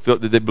believe? I don't feel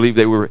that they believe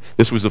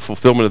this was the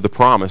fulfillment of the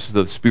promise of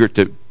the Spirit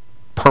to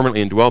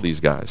permanently indwell these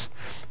guys.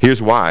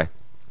 Here's why.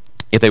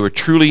 If they were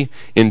truly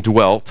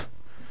indwelt,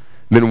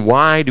 then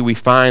why do we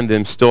find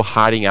them still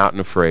hiding out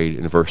and afraid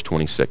in verse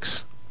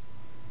 26?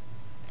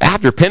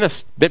 After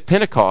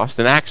Pentecost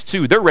in Acts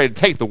 2, they're ready to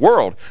take the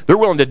world. They're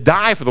willing to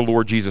die for the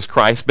Lord Jesus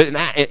Christ. But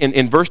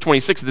in verse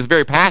 26 of this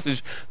very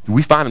passage,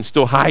 we find them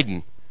still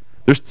hiding.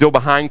 They're still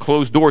behind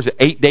closed doors.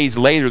 8 days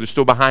later, they're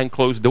still behind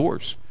closed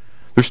doors.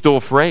 They're still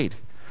afraid.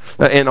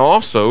 And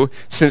also,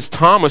 since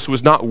Thomas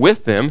was not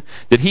with them,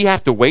 did he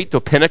have to wait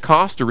till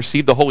Pentecost to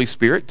receive the Holy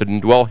Spirit to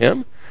indwell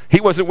him? He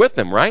wasn't with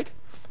them, right?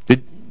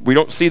 We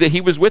don't see that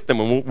he was with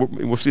them, and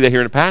we'll see that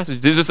here in the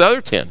passage. There's this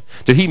other 10.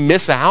 Did he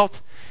miss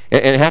out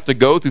and have to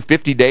go through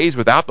 50 days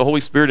without the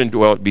Holy Spirit? And,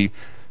 well, it'd be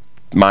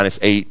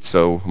 -8,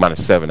 so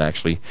 -7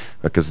 actually,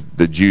 because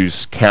the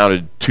Jews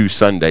counted 2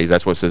 Sundays.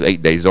 That's what it says.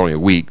 8 days, only a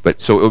week.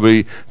 But so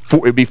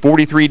it'd be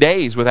 43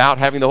 days without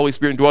having the Holy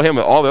Spirit indwell him.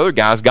 All the other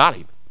guys got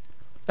him.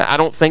 I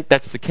don't think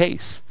that's the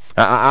case.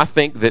 I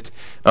think that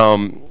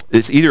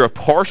it's either a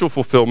partial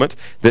fulfillment,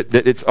 that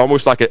it's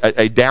almost like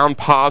a down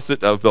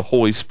posit of the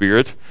Holy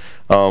Spirit,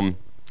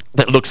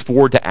 that looks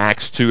forward to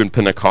Acts 2 and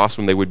Pentecost,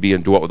 when they would be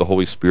indwelt with the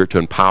Holy Spirit to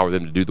empower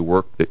them to do the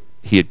work that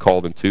he had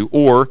called them to.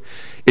 Or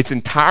it's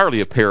entirely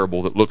a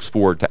parable that looks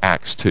forward to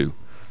Acts 2.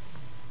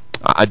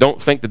 I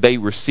don't think that they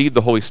received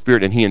the Holy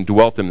Spirit and he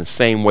indwelt them the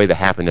same way that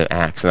happened in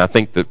Acts. And I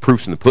think the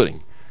proof's in the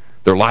pudding.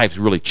 Their lives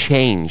really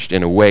changed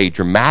in a way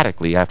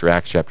dramatically after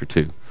Acts chapter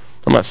 2.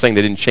 I'm not saying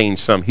they didn't change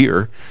some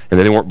here and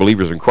that they weren't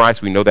believers in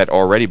Christ. We know that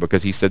already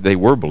because he said they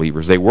were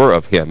believers. They were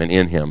of him and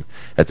in him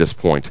at this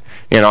point.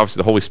 And obviously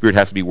the Holy Spirit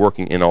has to be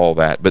working in all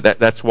that. But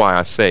that's why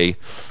I say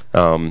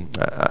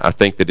I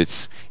think that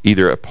it's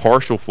either a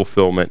partial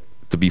fulfillment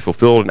to be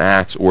fulfilled in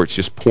Acts, or it's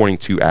just pointing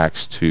to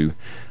Acts 2.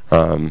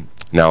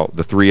 Now,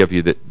 the three of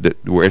you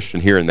that were interested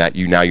in hearing that,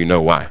 you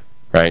know why,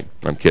 right?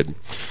 I'm kidding.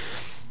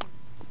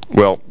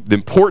 Well, the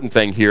important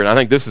thing here, and I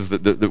think this is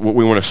what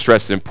we want to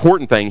stress, the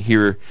important thing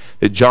here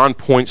that John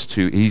points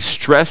to, he's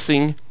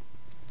stressing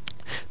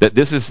that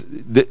this is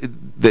that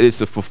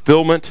it's a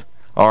fulfillment,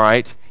 all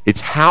right?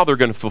 It's how they're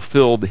going to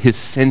fulfill his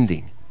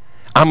sending.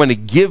 I'm going to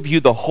give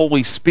you the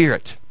Holy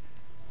Spirit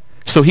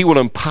so he will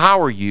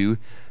empower you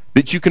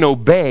that you can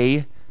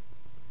obey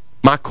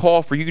my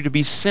call for you to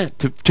be sent,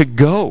 to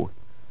go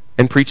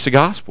and preach the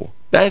gospel.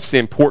 That's the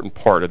important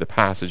part of the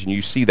passage, and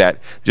you see that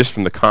just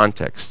from the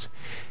context.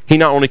 He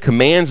not only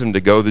commands them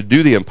to go to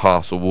do the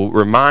impossible,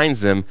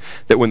 reminds them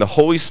that when the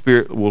Holy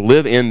Spirit will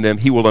live in them,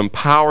 he will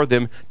empower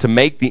them to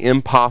make the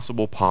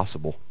impossible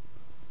possible.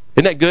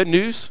 Isn't that good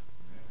news?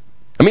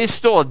 I mean, it's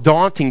still a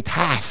daunting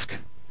task.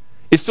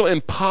 It's still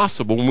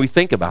impossible when we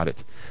think about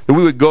it, that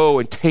we would go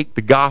and take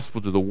the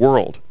gospel to the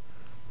world.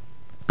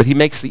 But he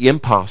makes the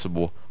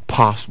impossible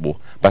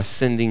possible by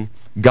sending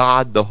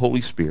God, the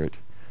Holy Spirit,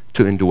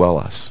 to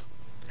indwell us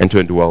and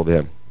to indwell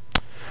them.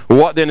 Well,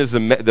 what then is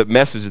the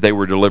message that they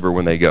were delivered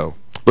when they go?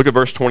 Look at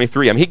verse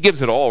 23. I mean, he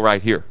gives it all right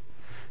here.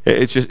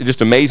 It's just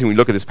amazing when you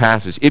look at this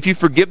passage. If you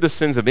forgive the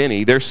sins of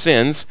any, their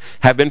sins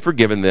have been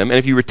forgiven them. And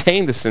if you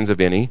retain the sins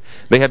of any,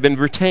 they have been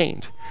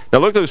retained. Now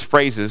look at those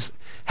phrases.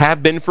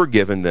 Have been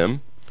forgiven them.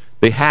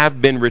 They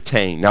have been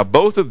retained. Now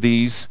both of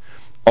these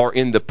are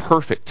in the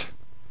perfect.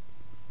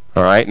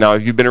 All right. Now,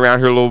 if you've been around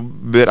here a little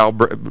bit,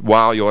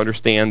 while you'll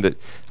understand that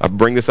I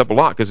bring this up a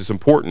lot because it's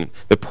important.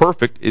 The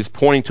perfect is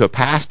pointing to a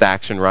past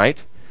action,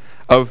 right,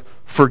 of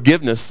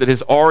forgiveness that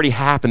has already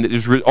happened, that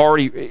is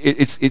already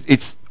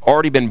it's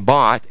already been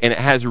bought, and it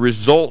has a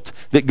result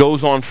that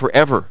goes on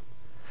forever.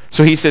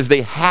 So he says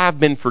they have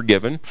been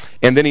forgiven,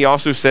 and then he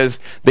also says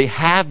they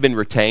have been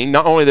retained.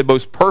 Not only are they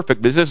both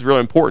perfect, but this is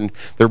really important,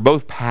 they're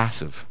both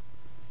passive.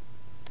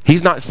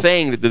 He's not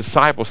saying that the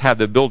disciples have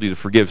the ability to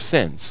forgive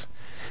sins.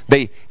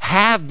 They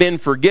have been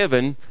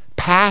forgiven,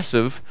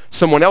 passive,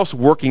 someone else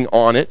working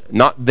on it,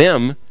 not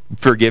them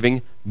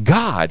forgiving.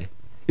 God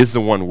is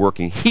the one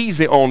working. He's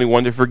the only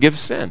one to forgive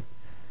sin.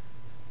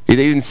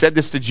 They even said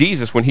this to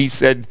Jesus when he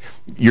said,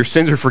 your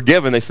sins are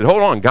forgiven. They said,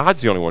 hold on,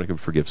 God's the only one who can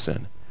forgive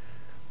sin.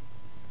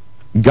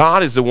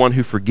 God is the one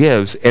who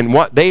forgives, and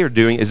what they are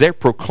doing is they're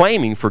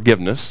proclaiming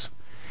forgiveness.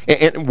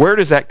 And where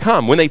does that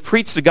come? When they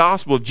preach the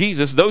gospel of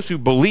Jesus, those who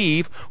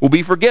believe will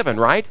be forgiven,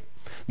 right?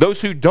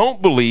 Those who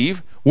don't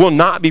believe will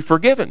not be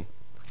forgiven.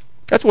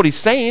 That's what he's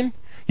saying.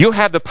 You'll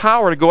have the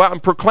power to go out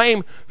and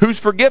proclaim who's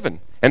forgiven.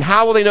 And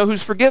how will they know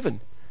who's forgiven?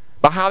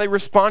 By how they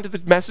respond to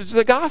the message of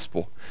the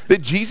gospel.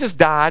 That Jesus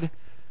died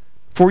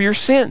for your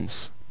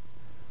sins.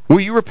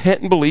 Will you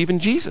repent and believe in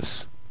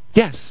Jesus?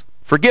 Yes.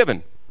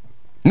 Forgiven.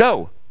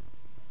 No.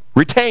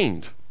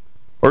 Retained.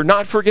 Or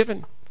not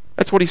forgiven.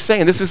 That's what he's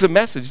saying. This is a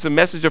message. It's a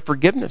message of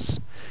forgiveness.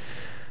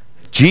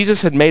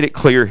 Jesus had made it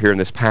clear here in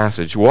this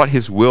passage what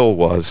his will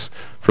was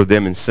for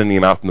them in sending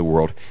them out in the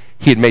world.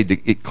 He had made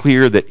it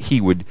clear that he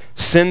would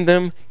send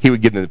them, he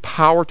would give them the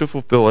power to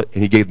fulfill it,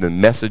 and he gave them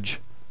the message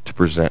to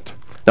present.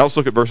 Now let's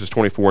look at verses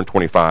 24 and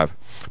 25.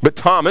 But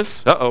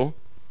Thomas,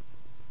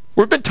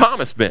 where'd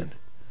Thomas been?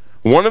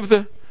 One of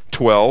the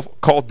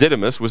 12, called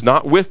Didymus, was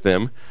not with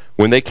them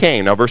when they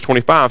came. Now verse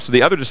 25, so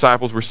the other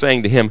disciples were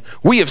saying to him,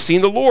 we have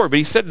seen the Lord. But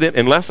he said to them,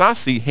 unless I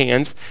see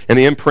hands and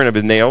the imprint of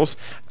his nails,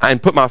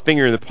 and put my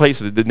finger in the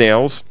place of the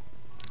nails,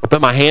 and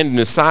put my hand in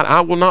his side,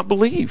 I will not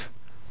believe.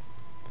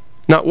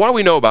 Now, what do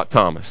we know about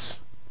Thomas?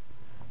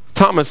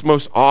 Thomas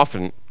most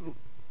often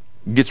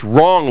gets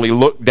wrongly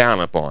looked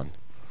down upon.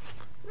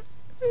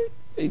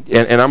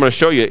 And I'm going to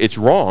show you it's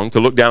wrong to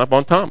look down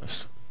upon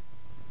Thomas.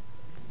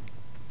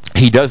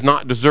 He does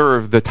not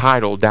deserve the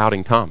title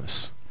Doubting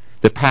Thomas.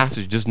 The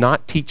passage does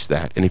not teach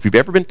that. And if you've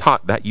ever been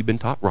taught that, you've been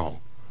taught wrong.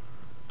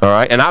 All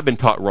right? And I've been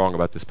taught wrong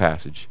about this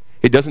passage.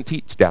 It doesn't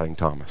teach Doubting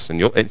Thomas.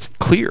 And it's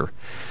clear.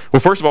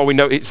 Well, first of all, we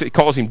know it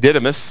calls him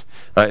Didymus.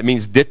 It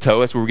means ditto.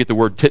 That's where we get the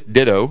word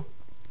ditto.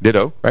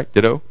 Ditto, right?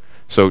 Ditto.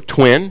 So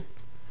twin.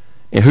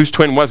 And whose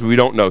twin was it? We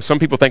don't know. Some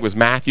people think it was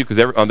Matthew, because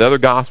on the other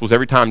Gospels,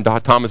 every time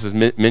Thomas is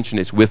mentioned,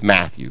 it's with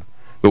Matthew.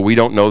 But we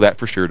don't know that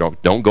for sure.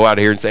 Don't go out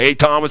here and say, hey,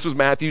 Thomas was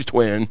Matthew's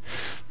twin.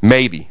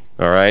 Maybe,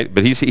 all right?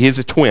 But he's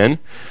a twin,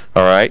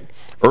 all right?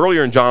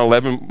 Earlier in John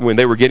 11, when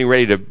they were getting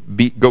ready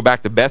to go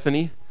back to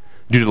Bethany,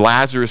 due to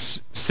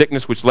Lazarus'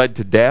 sickness, which led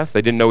to death,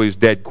 they didn't know he was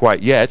dead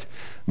quite yet,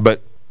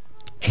 but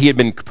he had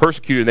been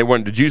persecuted,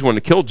 and the Jews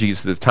wanted to kill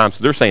Jesus at the time,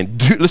 so they're saying,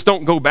 let's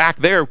don't go back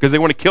there because they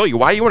want to kill you.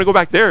 Why do you want to go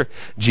back there,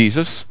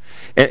 Jesus?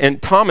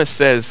 And Thomas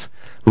says,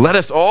 let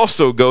us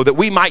also go that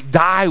we might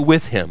die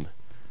with him.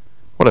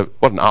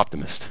 What an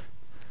optimist,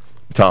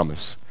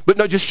 Thomas. But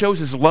no, it just shows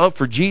his love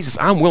for Jesus.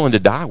 I'm willing to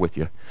die with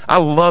you. I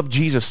love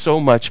Jesus so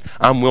much,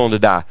 I'm willing to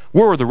die.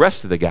 Where were the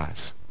rest of the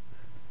guys?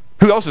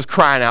 Who else is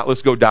crying out,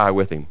 let's go die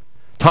with him?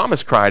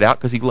 Thomas cried out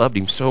because he loved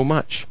him so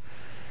much.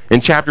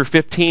 In chapter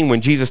 15,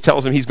 when Jesus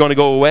tells him he's going to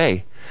go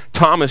away,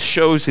 Thomas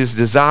shows his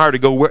desire to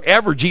go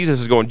wherever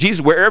Jesus is going.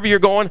 Jesus, wherever you're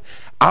going,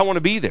 I want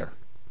to be there.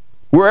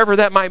 Wherever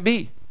that might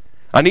be.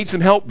 I need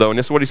some help, though, and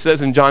this is what he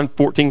says in John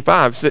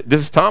 14:5.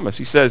 This is Thomas.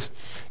 He says,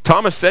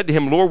 Thomas said to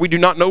him, Lord, we do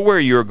not know where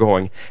you are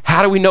going.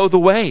 How do we know the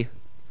way?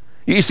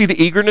 You see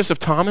the eagerness of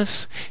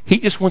Thomas? He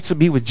just wants to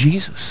be with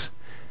Jesus.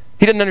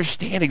 He doesn't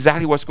understand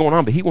exactly what's going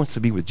on, but he wants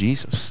to be with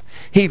Jesus.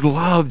 He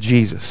loved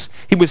Jesus.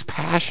 He was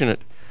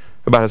passionate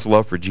about his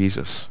love for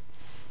Jesus.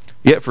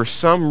 Yet for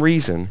some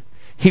reason,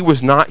 he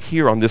was not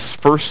here on this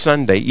first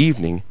Sunday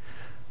evening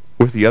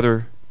with the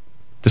other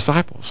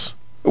disciples.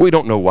 We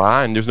don't know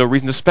why, and there's no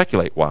reason to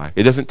speculate why.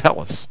 It doesn't tell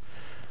us.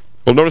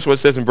 Well, notice what it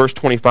says in verse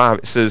 25.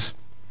 It says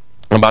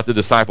about the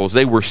disciples,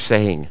 they were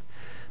saying.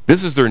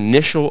 This is their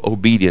initial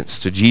obedience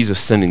to Jesus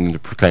sending them to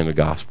proclaim the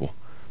gospel.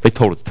 They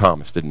told it to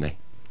Thomas, didn't they?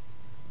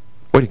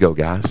 Way to go,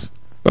 guys.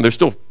 Well, they're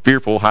still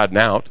fearful, hiding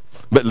out,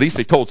 but at least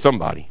they told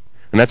somebody.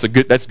 And that's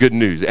good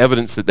news.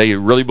 Evidence that they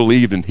really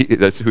believed and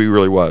that's who he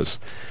really was.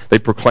 They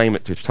proclaim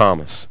it to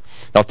Thomas.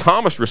 Now,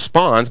 Thomas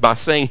responds by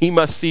saying he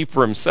must see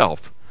for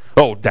himself.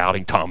 Oh,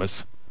 doubting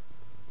Thomas.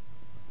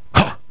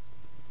 Huh.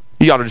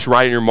 You ought to just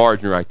write in your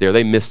margin right there.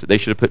 They missed it. They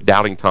should have put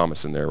doubting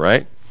Thomas in there,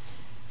 right?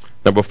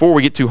 Now, before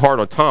we get too hard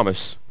on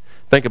Thomas,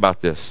 think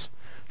about this.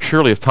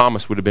 Surely if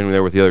Thomas would have been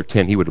there with the other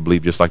 10, he would have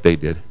believed just like they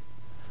did.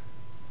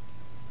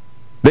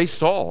 They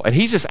saw, and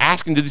he's just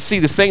asking to see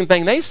the same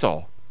thing they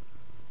saw.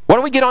 Why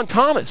don't we get on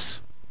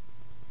Thomas?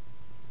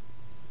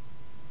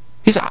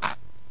 He said,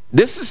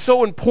 this is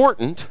so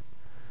important.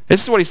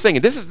 This is what he's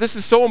saying. This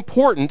is so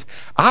important,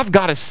 I've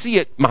got to see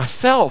it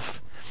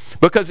myself.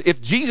 Because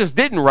if Jesus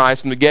didn't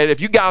rise from the dead,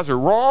 if you guys are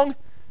wrong,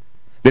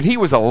 then he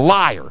was a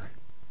liar.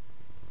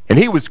 And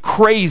he was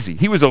crazy.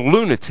 He was a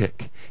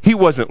lunatic. He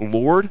wasn't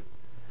Lord.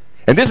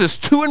 And this is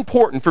too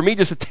important for me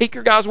just to take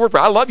your guys' word for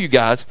it. I love you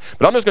guys,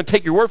 but I'm just going to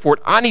take your word for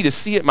it. I need to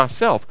see it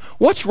myself.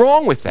 What's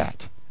wrong with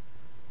that?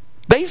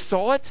 They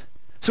saw it.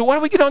 So why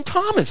do we get on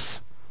Thomas?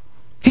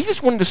 He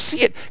just wanted to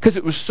see it because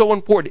it was so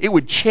important. It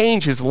would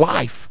change his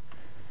life.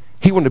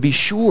 He wanted to be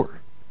sure.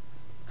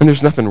 And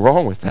there's nothing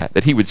wrong with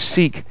that he would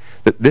seek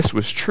that this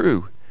was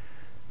true.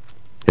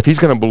 If he's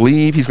going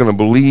to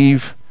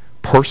believe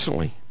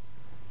personally.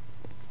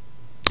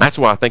 That's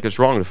why I think it's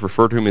wrong to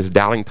refer to him as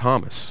Doubting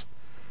Thomas.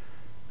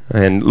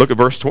 And look at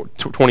verse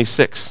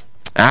 26.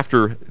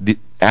 After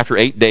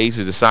 8 days,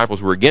 his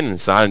disciples were again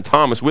inside, and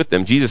Thomas with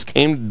them. Jesus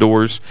came,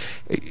 the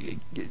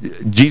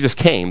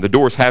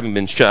doors having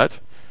been shut,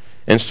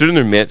 and stood in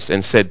their midst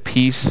and said,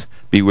 "Peace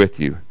be with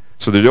you."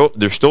 So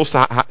they're still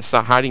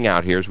hiding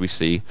out here, as we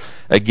see.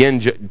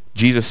 Again,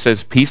 Jesus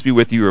says, "Peace be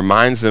with you,"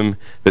 reminds them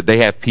that they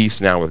have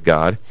peace now with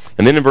God.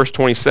 And then in verse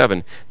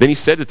 27, then he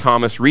said to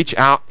Thomas, reach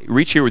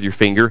here with your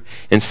finger,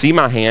 and see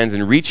my hands,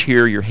 and reach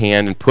here your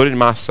hand, and put it in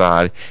my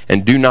side,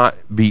 and do not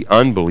be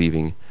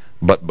unbelieving,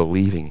 but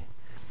believing.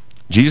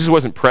 Jesus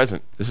wasn't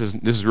present. This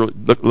is really,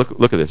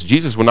 look at this.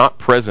 Jesus was not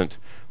present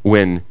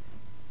when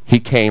he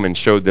came and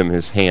showed them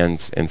his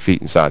hands and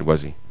feet inside,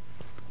 was he?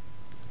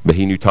 But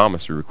he knew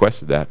Thomas who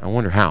requested that. I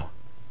wonder how.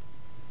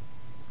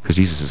 Because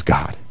Jesus is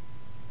God.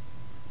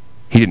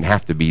 He didn't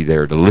have to be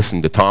there to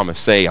listen to Thomas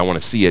say, "I want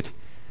to see it."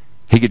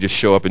 He could just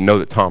show up and know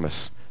that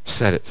Thomas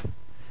said it.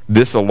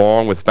 This,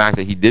 along with the fact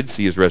that he did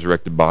see his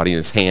resurrected body in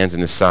his hands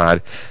and his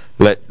side,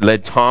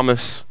 led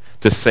Thomas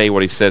to say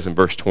what he says in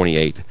verse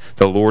 28.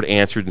 The Lord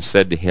answered and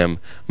said to him,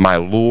 "My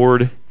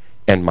Lord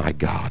and my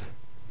God."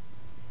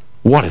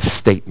 What a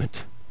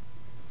statement.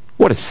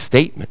 What a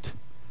statement.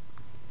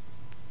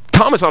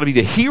 Thomas ought to be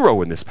the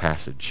hero in this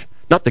passage,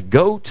 not the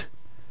goat.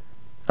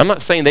 I'm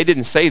not saying they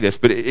didn't say this,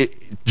 but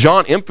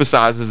John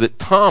emphasizes that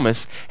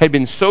Thomas had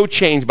been so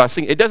changed by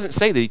seeing. It doesn't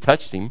say that he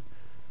touched him.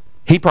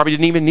 He probably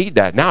didn't even need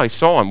that. Now he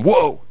saw him.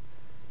 Whoa.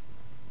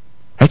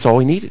 That's all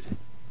he needed.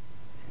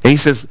 And he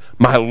says,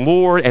 "My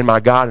Lord and my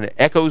God," and it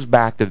echoes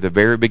back to the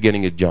very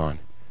beginning of John.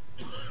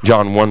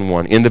 John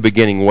 1:1. In the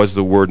beginning was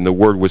the Word, and the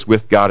Word was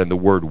with God, and the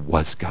Word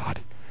was God.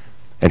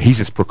 And he's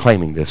just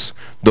proclaiming this.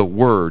 The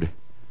Word,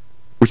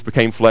 which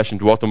became flesh and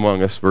dwelt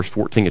among us, verse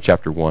 14 of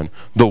chapter 1.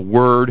 The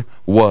Word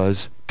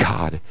was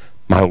God,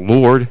 my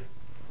Lord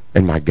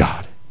and my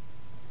God.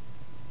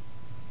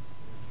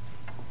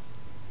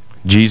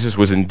 Jesus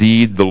was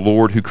indeed the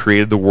Lord who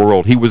created the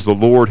world. He was the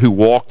Lord who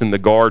walked in the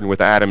garden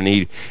with Adam and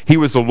Eve. He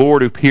was the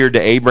Lord who appeared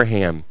to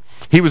Abraham.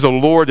 He was the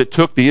Lord that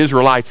took the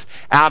Israelites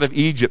out of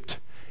Egypt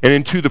and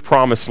into the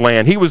promised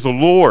land. He was the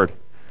Lord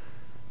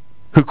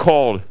who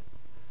called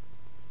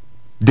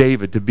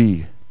David to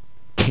be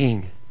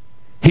king.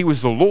 He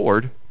was the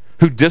Lord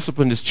who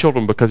disciplined his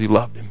children because he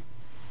loved him.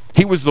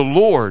 He was the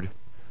Lord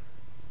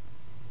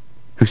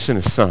who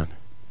sent his son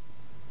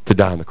to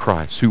die on the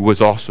cross, who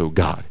was also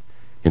God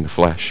in the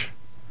flesh.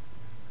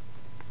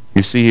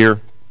 You see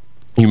here,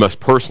 you must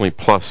personally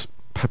place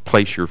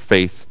your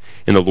faith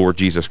in the Lord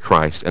Jesus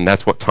Christ, and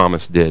that's what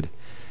Thomas did.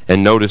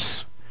 And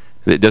notice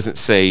that it doesn't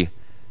say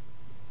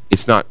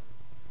it's not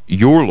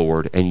your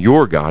Lord and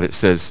your God. It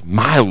says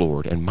my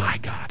Lord and my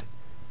God.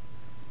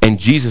 And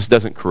Jesus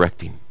doesn't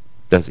correct him,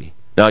 does he?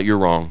 No, you're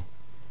wrong.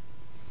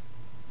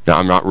 No,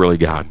 I'm not really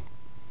God.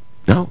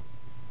 No,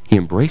 he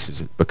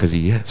embraces it because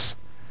he is.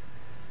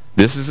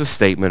 This is a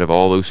statement of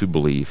all those who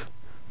believe,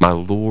 my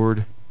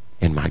Lord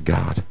and my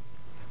God.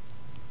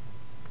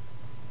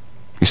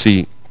 You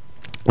see,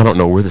 I don't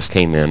know where this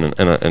came in,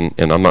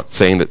 and I'm not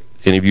saying that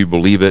any of you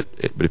believe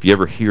it, but if you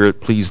ever hear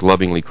it, please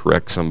lovingly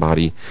correct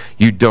somebody.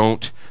 You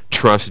don't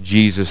trust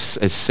Jesus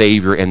as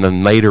Savior and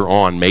then later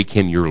on make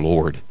him your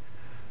Lord.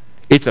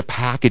 It's a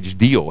package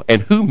deal.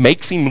 And who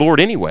makes him Lord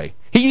anyway?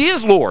 He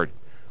is Lord.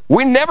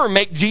 We never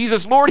make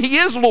Jesus Lord. He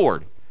is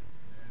Lord.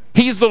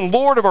 He's the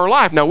Lord of our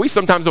life. Now, we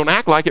sometimes don't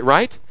act like it,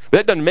 right? But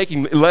that doesn't make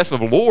him less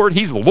of a Lord.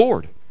 He's the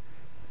Lord.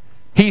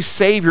 He's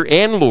Savior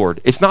and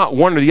Lord. It's not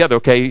one or the other.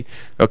 Okay,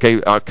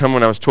 I come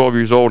when I was 12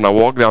 years old, and I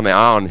walked down the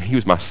aisle, and he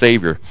was my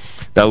Savior.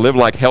 And I lived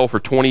like hell for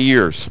 20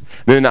 years.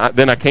 Then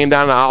I came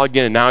down the aisle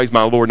again, and now he's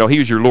my Lord. No, he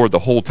was your Lord the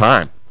whole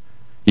time.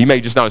 You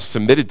may just not have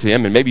submitted to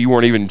him, and maybe you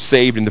weren't even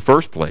saved in the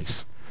first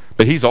place.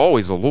 But he's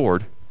always the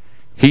Lord.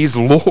 He's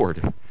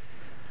Lord.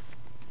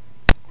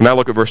 Now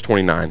look at verse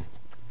 29.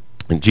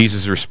 And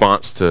Jesus'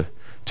 response to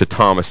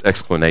Thomas'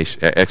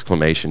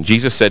 exclamation.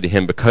 Jesus said to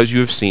him, because you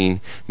have seen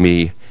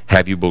me,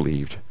 have you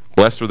believed?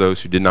 Blessed are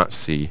those who did not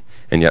see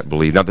and yet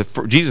believe. Now,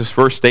 Jesus'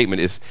 first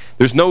statement is,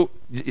 there's no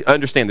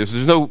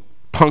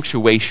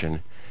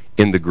punctuation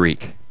in the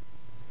Greek.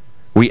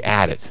 We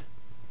add it,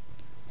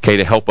 okay,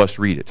 to help us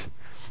read it.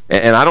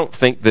 And I don't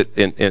think that,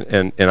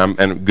 and I'm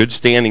in good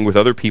standing with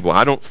other people,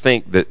 I don't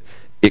think that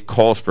it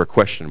calls for a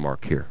question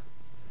mark here.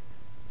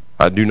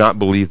 I do not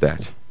believe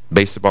that,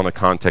 based upon the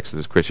context of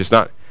this question.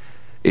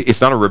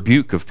 It's not a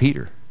rebuke of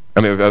Peter.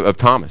 of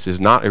Thomas, is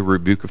not a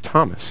rebuke of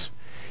Thomas.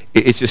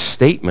 It's a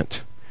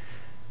statement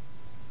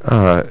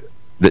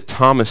that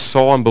Thomas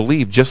saw and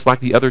believed just like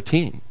the other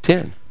 10.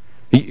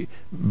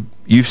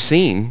 You've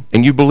seen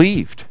and you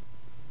believed.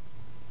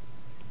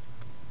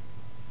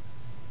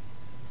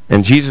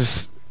 And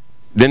Jesus,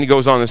 then he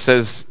goes on and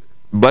says,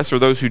 blessed are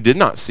those who did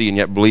not see and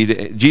yet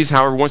believed. Jesus,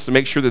 however, wants to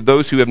make sure that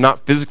those who have not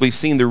physically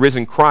seen the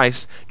risen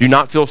Christ do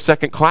not feel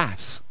second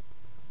class.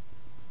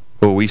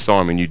 Well, we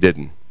saw him and you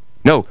didn't.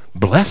 No,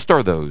 blessed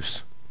are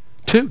those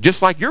too.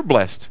 Just like you're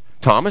blessed,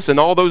 Thomas, and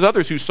all those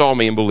others who saw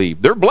me and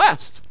believed. They're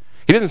blessed.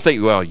 He doesn't say,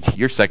 well,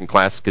 you're second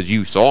class because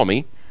you saw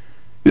me.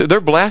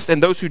 They're blessed,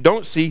 and those who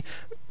don't see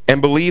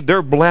and believe,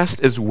 they're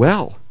blessed as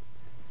well.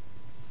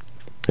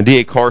 And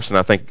D.A. Carson,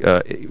 I think,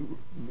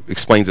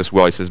 explains this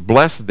well. He says,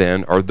 blessed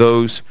then are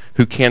those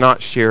who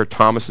cannot share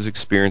Thomas's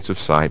experience of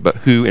sight, but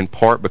who, in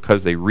part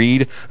because they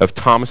read of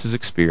Thomas's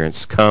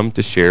experience, come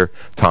to share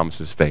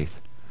Thomas's faith.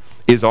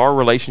 Is our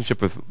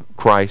relationship with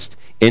Christ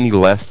any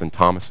less than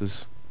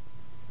Thomas's?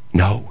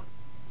 No.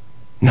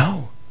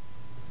 No.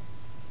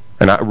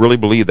 And I really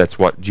believe that's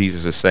what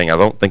Jesus is saying. I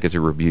don't think it's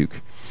a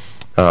rebuke.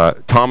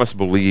 Thomas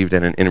believed,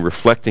 and in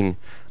reflecting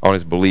on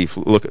his belief,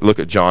 look at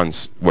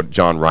what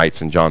John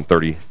writes in John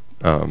 30,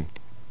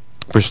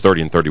 verse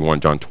 30 and 31,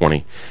 John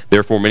 20.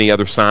 Therefore, many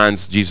other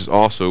signs Jesus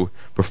also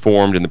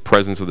performed in the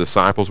presence of the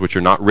disciples, which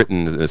are not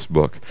written in this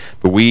book.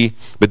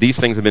 But these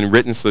things have been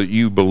written so that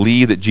you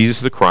believe that Jesus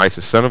is the Christ,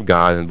 the Son of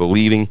God, and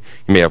believing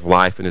you may have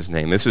life in his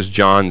name. This is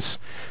John's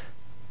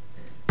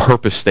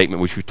purpose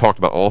statement, which we've talked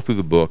about all through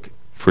the book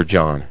for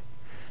John.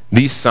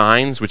 These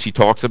signs, which he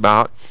talks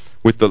about,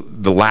 with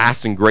the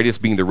last and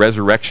greatest being the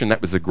resurrection, that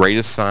was the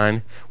greatest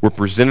sign, were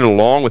presented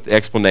along with the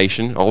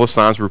explanation. All the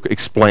signs were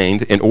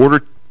explained in order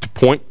to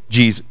point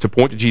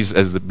to Jesus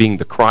as being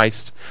the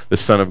Christ, the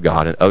Son of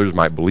God, and others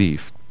might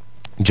believe.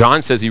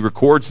 John says he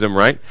records them,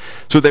 right?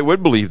 So they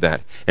would believe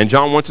that. And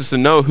John wants us to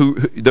know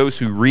those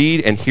who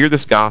read and hear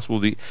this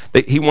gospel,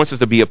 he wants us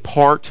to be a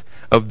part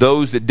of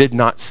those that did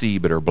not see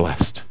but are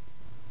blessed.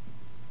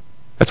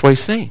 That's what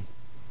he's saying.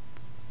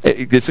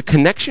 It's a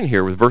connection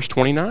here with verse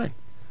 29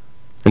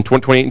 and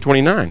 28 and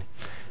 29.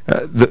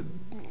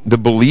 The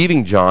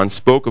believing John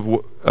spoke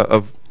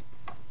of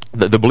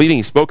the believing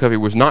he spoke of here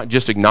was not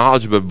just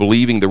acknowledgement of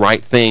believing the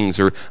right things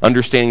or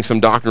understanding some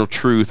doctrinal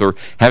truth or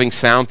having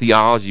sound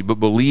theology, but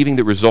believing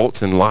that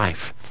results in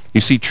life.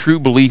 You see, true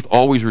belief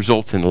always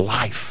results in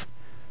life.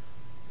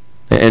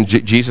 And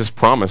Jesus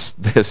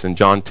promised this in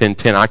John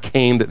 10:10, I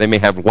came that they may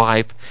have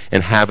life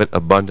and have it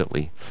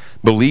abundantly.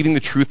 Believing the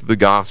truth of the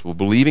gospel,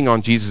 believing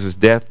on Jesus'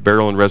 death,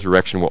 burial, and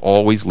resurrection will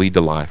always lead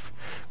to life.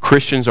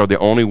 Christians are the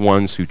only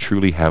ones who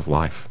truly have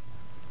life.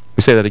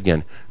 We say that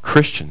again.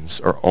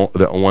 Christians are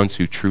the ones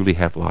who truly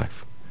have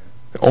life.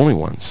 The only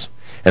ones.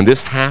 And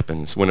this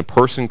happens when a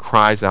person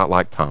cries out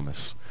like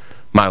Thomas,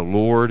 my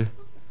Lord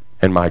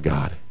and my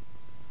God.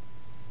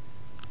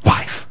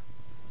 Life.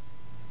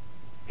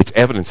 It's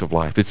evidence of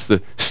life. It's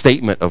the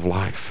statement of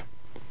life.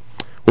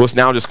 Well, let's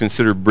now just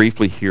consider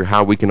briefly here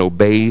how we can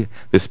obey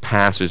this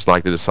passage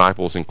like the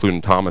disciples,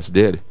 including Thomas,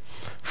 did.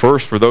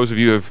 First, for those of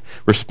you who have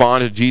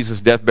responded to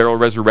Jesus' death, burial,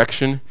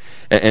 resurrection,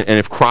 and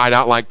have cried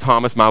out like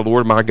Thomas, my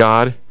Lord, my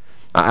God,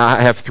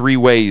 I have three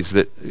ways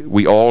that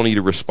we all need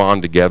to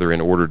respond together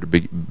in order to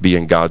be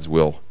in God's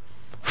will.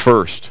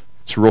 First,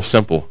 it's real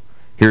simple.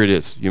 Here it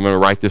is. You're going to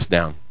write this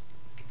down.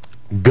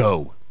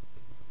 Go.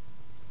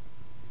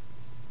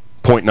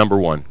 Point number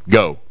one.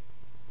 Go.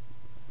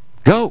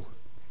 Go.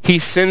 He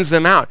sends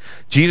them out.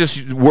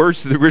 Jesus'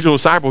 words to the original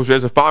disciples,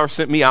 as the Father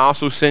sent me, I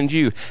also send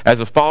you. As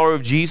a follower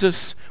of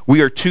Jesus,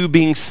 we are two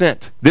being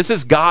sent. This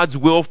is God's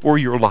will for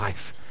your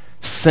life.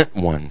 Sent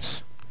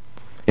ones.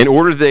 In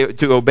order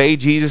to obey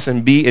Jesus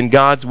and be in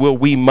God's will,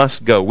 we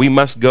must go. We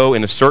must go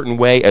in a certain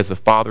way as the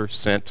Father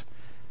sent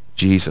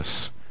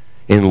Jesus.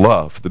 In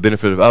love, for the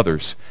benefit of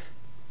others.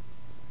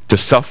 To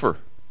suffer.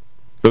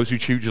 Those who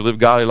choose to live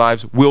godly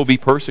lives will be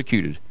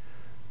persecuted.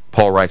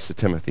 Paul writes to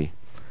Timothy.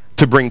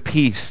 To bring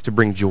peace, to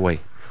bring joy.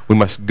 We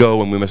must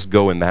go, and we must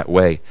go in that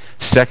way.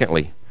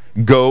 Secondly,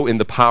 go in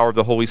the power of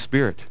the Holy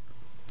Spirit.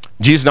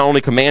 Jesus not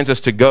only commands us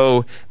to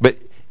go, but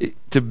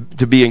to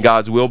be in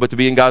God's will, but to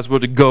be in God's will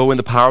to go in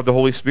the power of the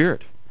Holy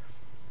Spirit.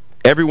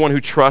 Everyone who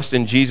trusts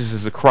in Jesus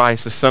as the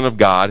Christ, the Son of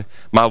God,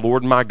 my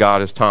Lord and my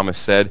God, as Thomas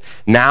said,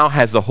 now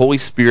has the Holy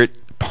Spirit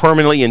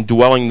permanently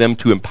indwelling them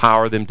to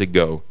empower them to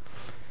go.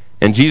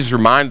 And Jesus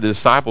reminded the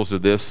disciples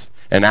of this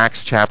in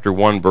Acts chapter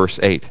 1, verse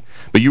 8.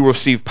 But you will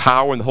receive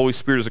power when the Holy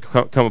Spirit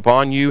has come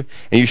upon you,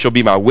 and you shall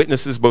be my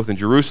witnesses both in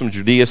Jerusalem,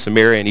 Judea,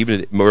 Samaria, and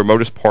even the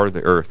remotest part of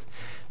the earth.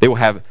 They will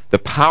have the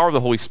power of the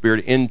Holy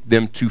Spirit in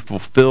them to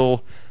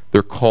fulfill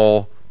their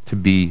call to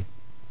be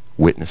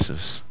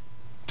witnesses,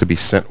 to be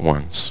sent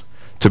ones.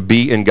 To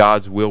be in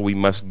God's will, we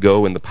must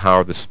go in the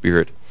power of the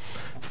Spirit.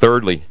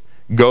 Thirdly,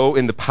 go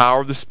in the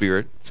power of the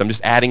Spirit. So I'm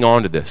just adding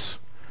on to this.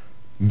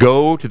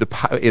 Go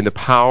in the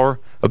power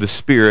of the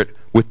Spirit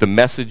with the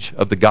message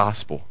of the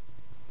gospel.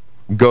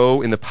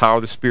 Go in the power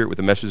of the Spirit with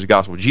the message of the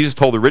gospel. Jesus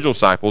told the original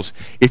disciples,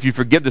 if you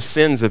forgive the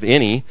sins of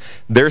any,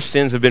 their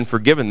sins have been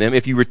forgiven them.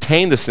 If you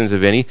retain the sins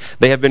of any,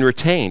 they have been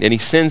retained. And he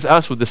sends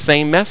us with the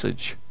same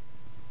message.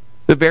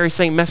 The very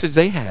same message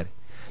they had.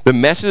 The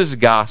message of the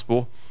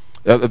gospel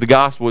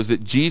is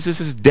that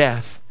Jesus'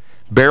 death,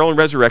 burial, and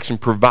resurrection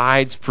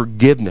provides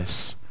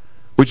forgiveness,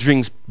 which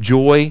brings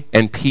joy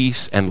and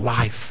peace and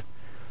life.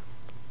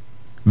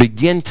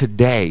 Begin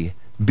today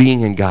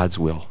being in God's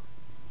will.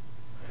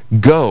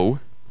 Go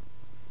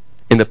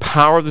in the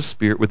power of the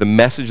Spirit with the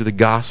message of the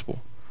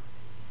gospel.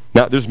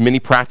 Now, there's many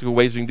practical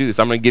ways we can do this.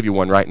 I'm going to give you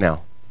one right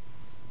now.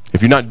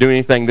 If you're not doing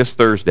anything this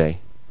Thursday,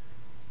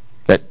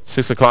 at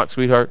 6 o'clock,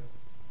 sweetheart?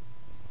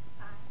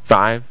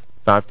 5,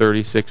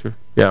 5:30, 6?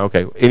 Yeah,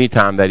 okay.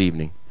 Anytime that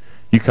evening,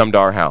 you come to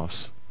our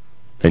house,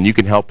 and you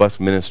can help us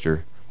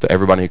minister to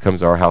everybody who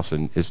comes to our house.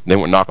 And they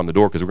won't knock on the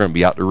door because we're going to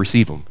be out to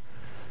receive them.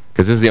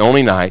 Because this is the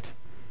only night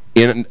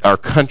in our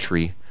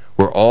country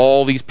where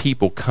all these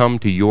people come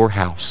to your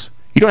house.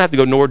 You don't have to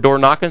go door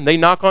knocking. They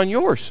knock on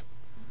yours.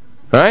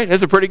 All right?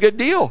 That's a pretty good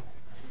deal.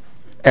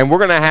 And we're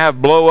going to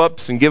have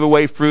blow-ups and give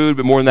away food,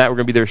 but more than that, we're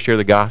going to be there to share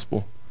the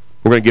gospel.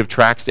 We're going to give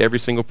tracts to every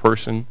single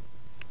person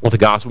with a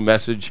gospel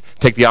message.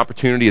 Take the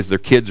opportunity as their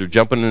kids are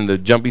jumping in the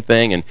jumpy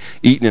thing and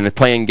eating and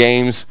playing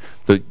games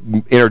to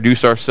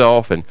introduce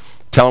ourselves and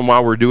tell them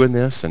why we're doing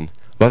this and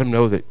let them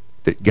know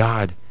that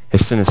God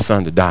has sent his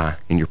son to die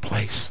in your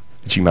place,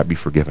 that you might be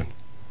forgiven.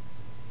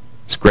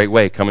 It's a great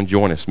way. Come and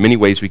join us. Many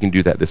ways we can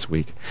do that this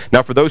week.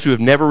 Now, for those who have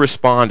never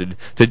responded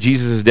to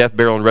Jesus' death,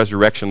 burial, and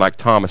resurrection like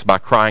Thomas by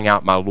crying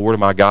out, my Lord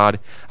and my God,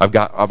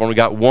 I've only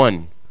got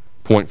one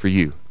point for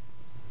you.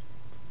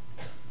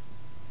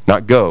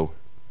 Not go,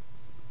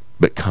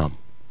 but come.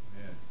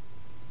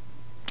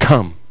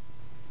 Come.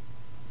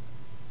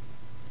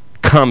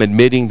 Come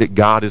admitting that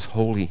God is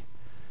holy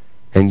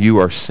and you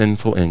are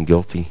sinful and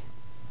guilty.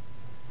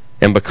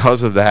 And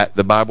because of that,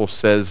 the Bible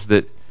says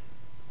that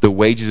the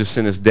wages of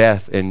sin is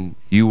death, and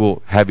you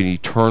will have an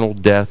eternal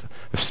death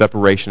of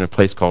separation in a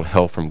place called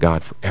hell from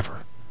God forever.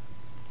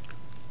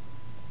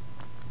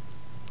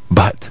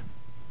 But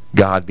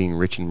God, being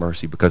rich in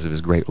mercy because of his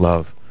great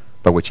love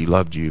by which he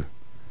loved you,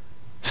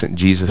 sent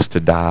Jesus to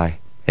die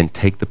and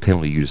take the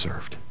penalty you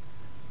deserved.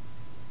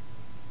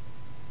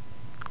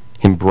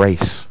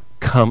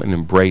 Come and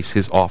embrace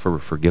his offer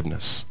of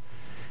forgiveness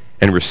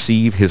and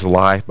receive his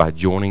life by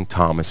joining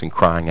Thomas and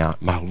crying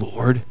out, my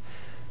Lord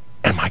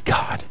and my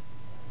God.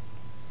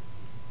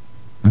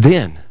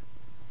 Then,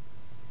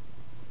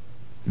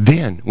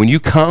 when you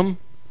come,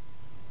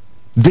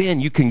 then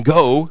you can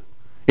go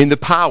in the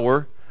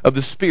power of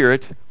the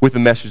Spirit with the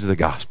message of the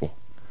gospel.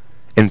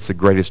 And it's the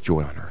greatest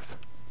joy on earth.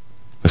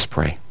 Let's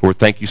pray. Lord,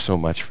 thank you so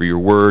much for your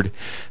word.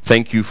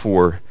 Thank you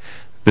for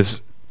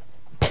this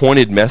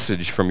pointed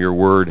message from your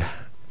word,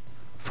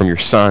 from your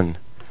Son,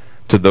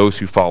 to those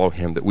who follow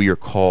him, that we are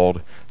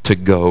called to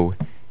go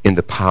in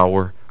the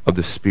power of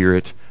the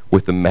Spirit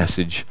with the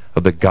message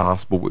of the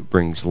gospel, which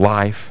brings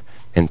life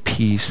and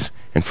peace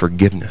and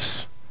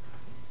forgiveness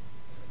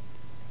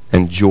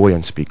and joy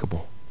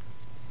unspeakable.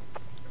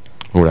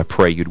 Lord, I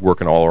pray you'd work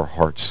in all our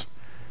hearts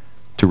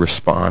to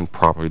respond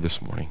properly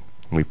this morning.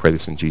 And we pray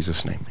this in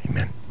Jesus' name.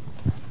 Amen.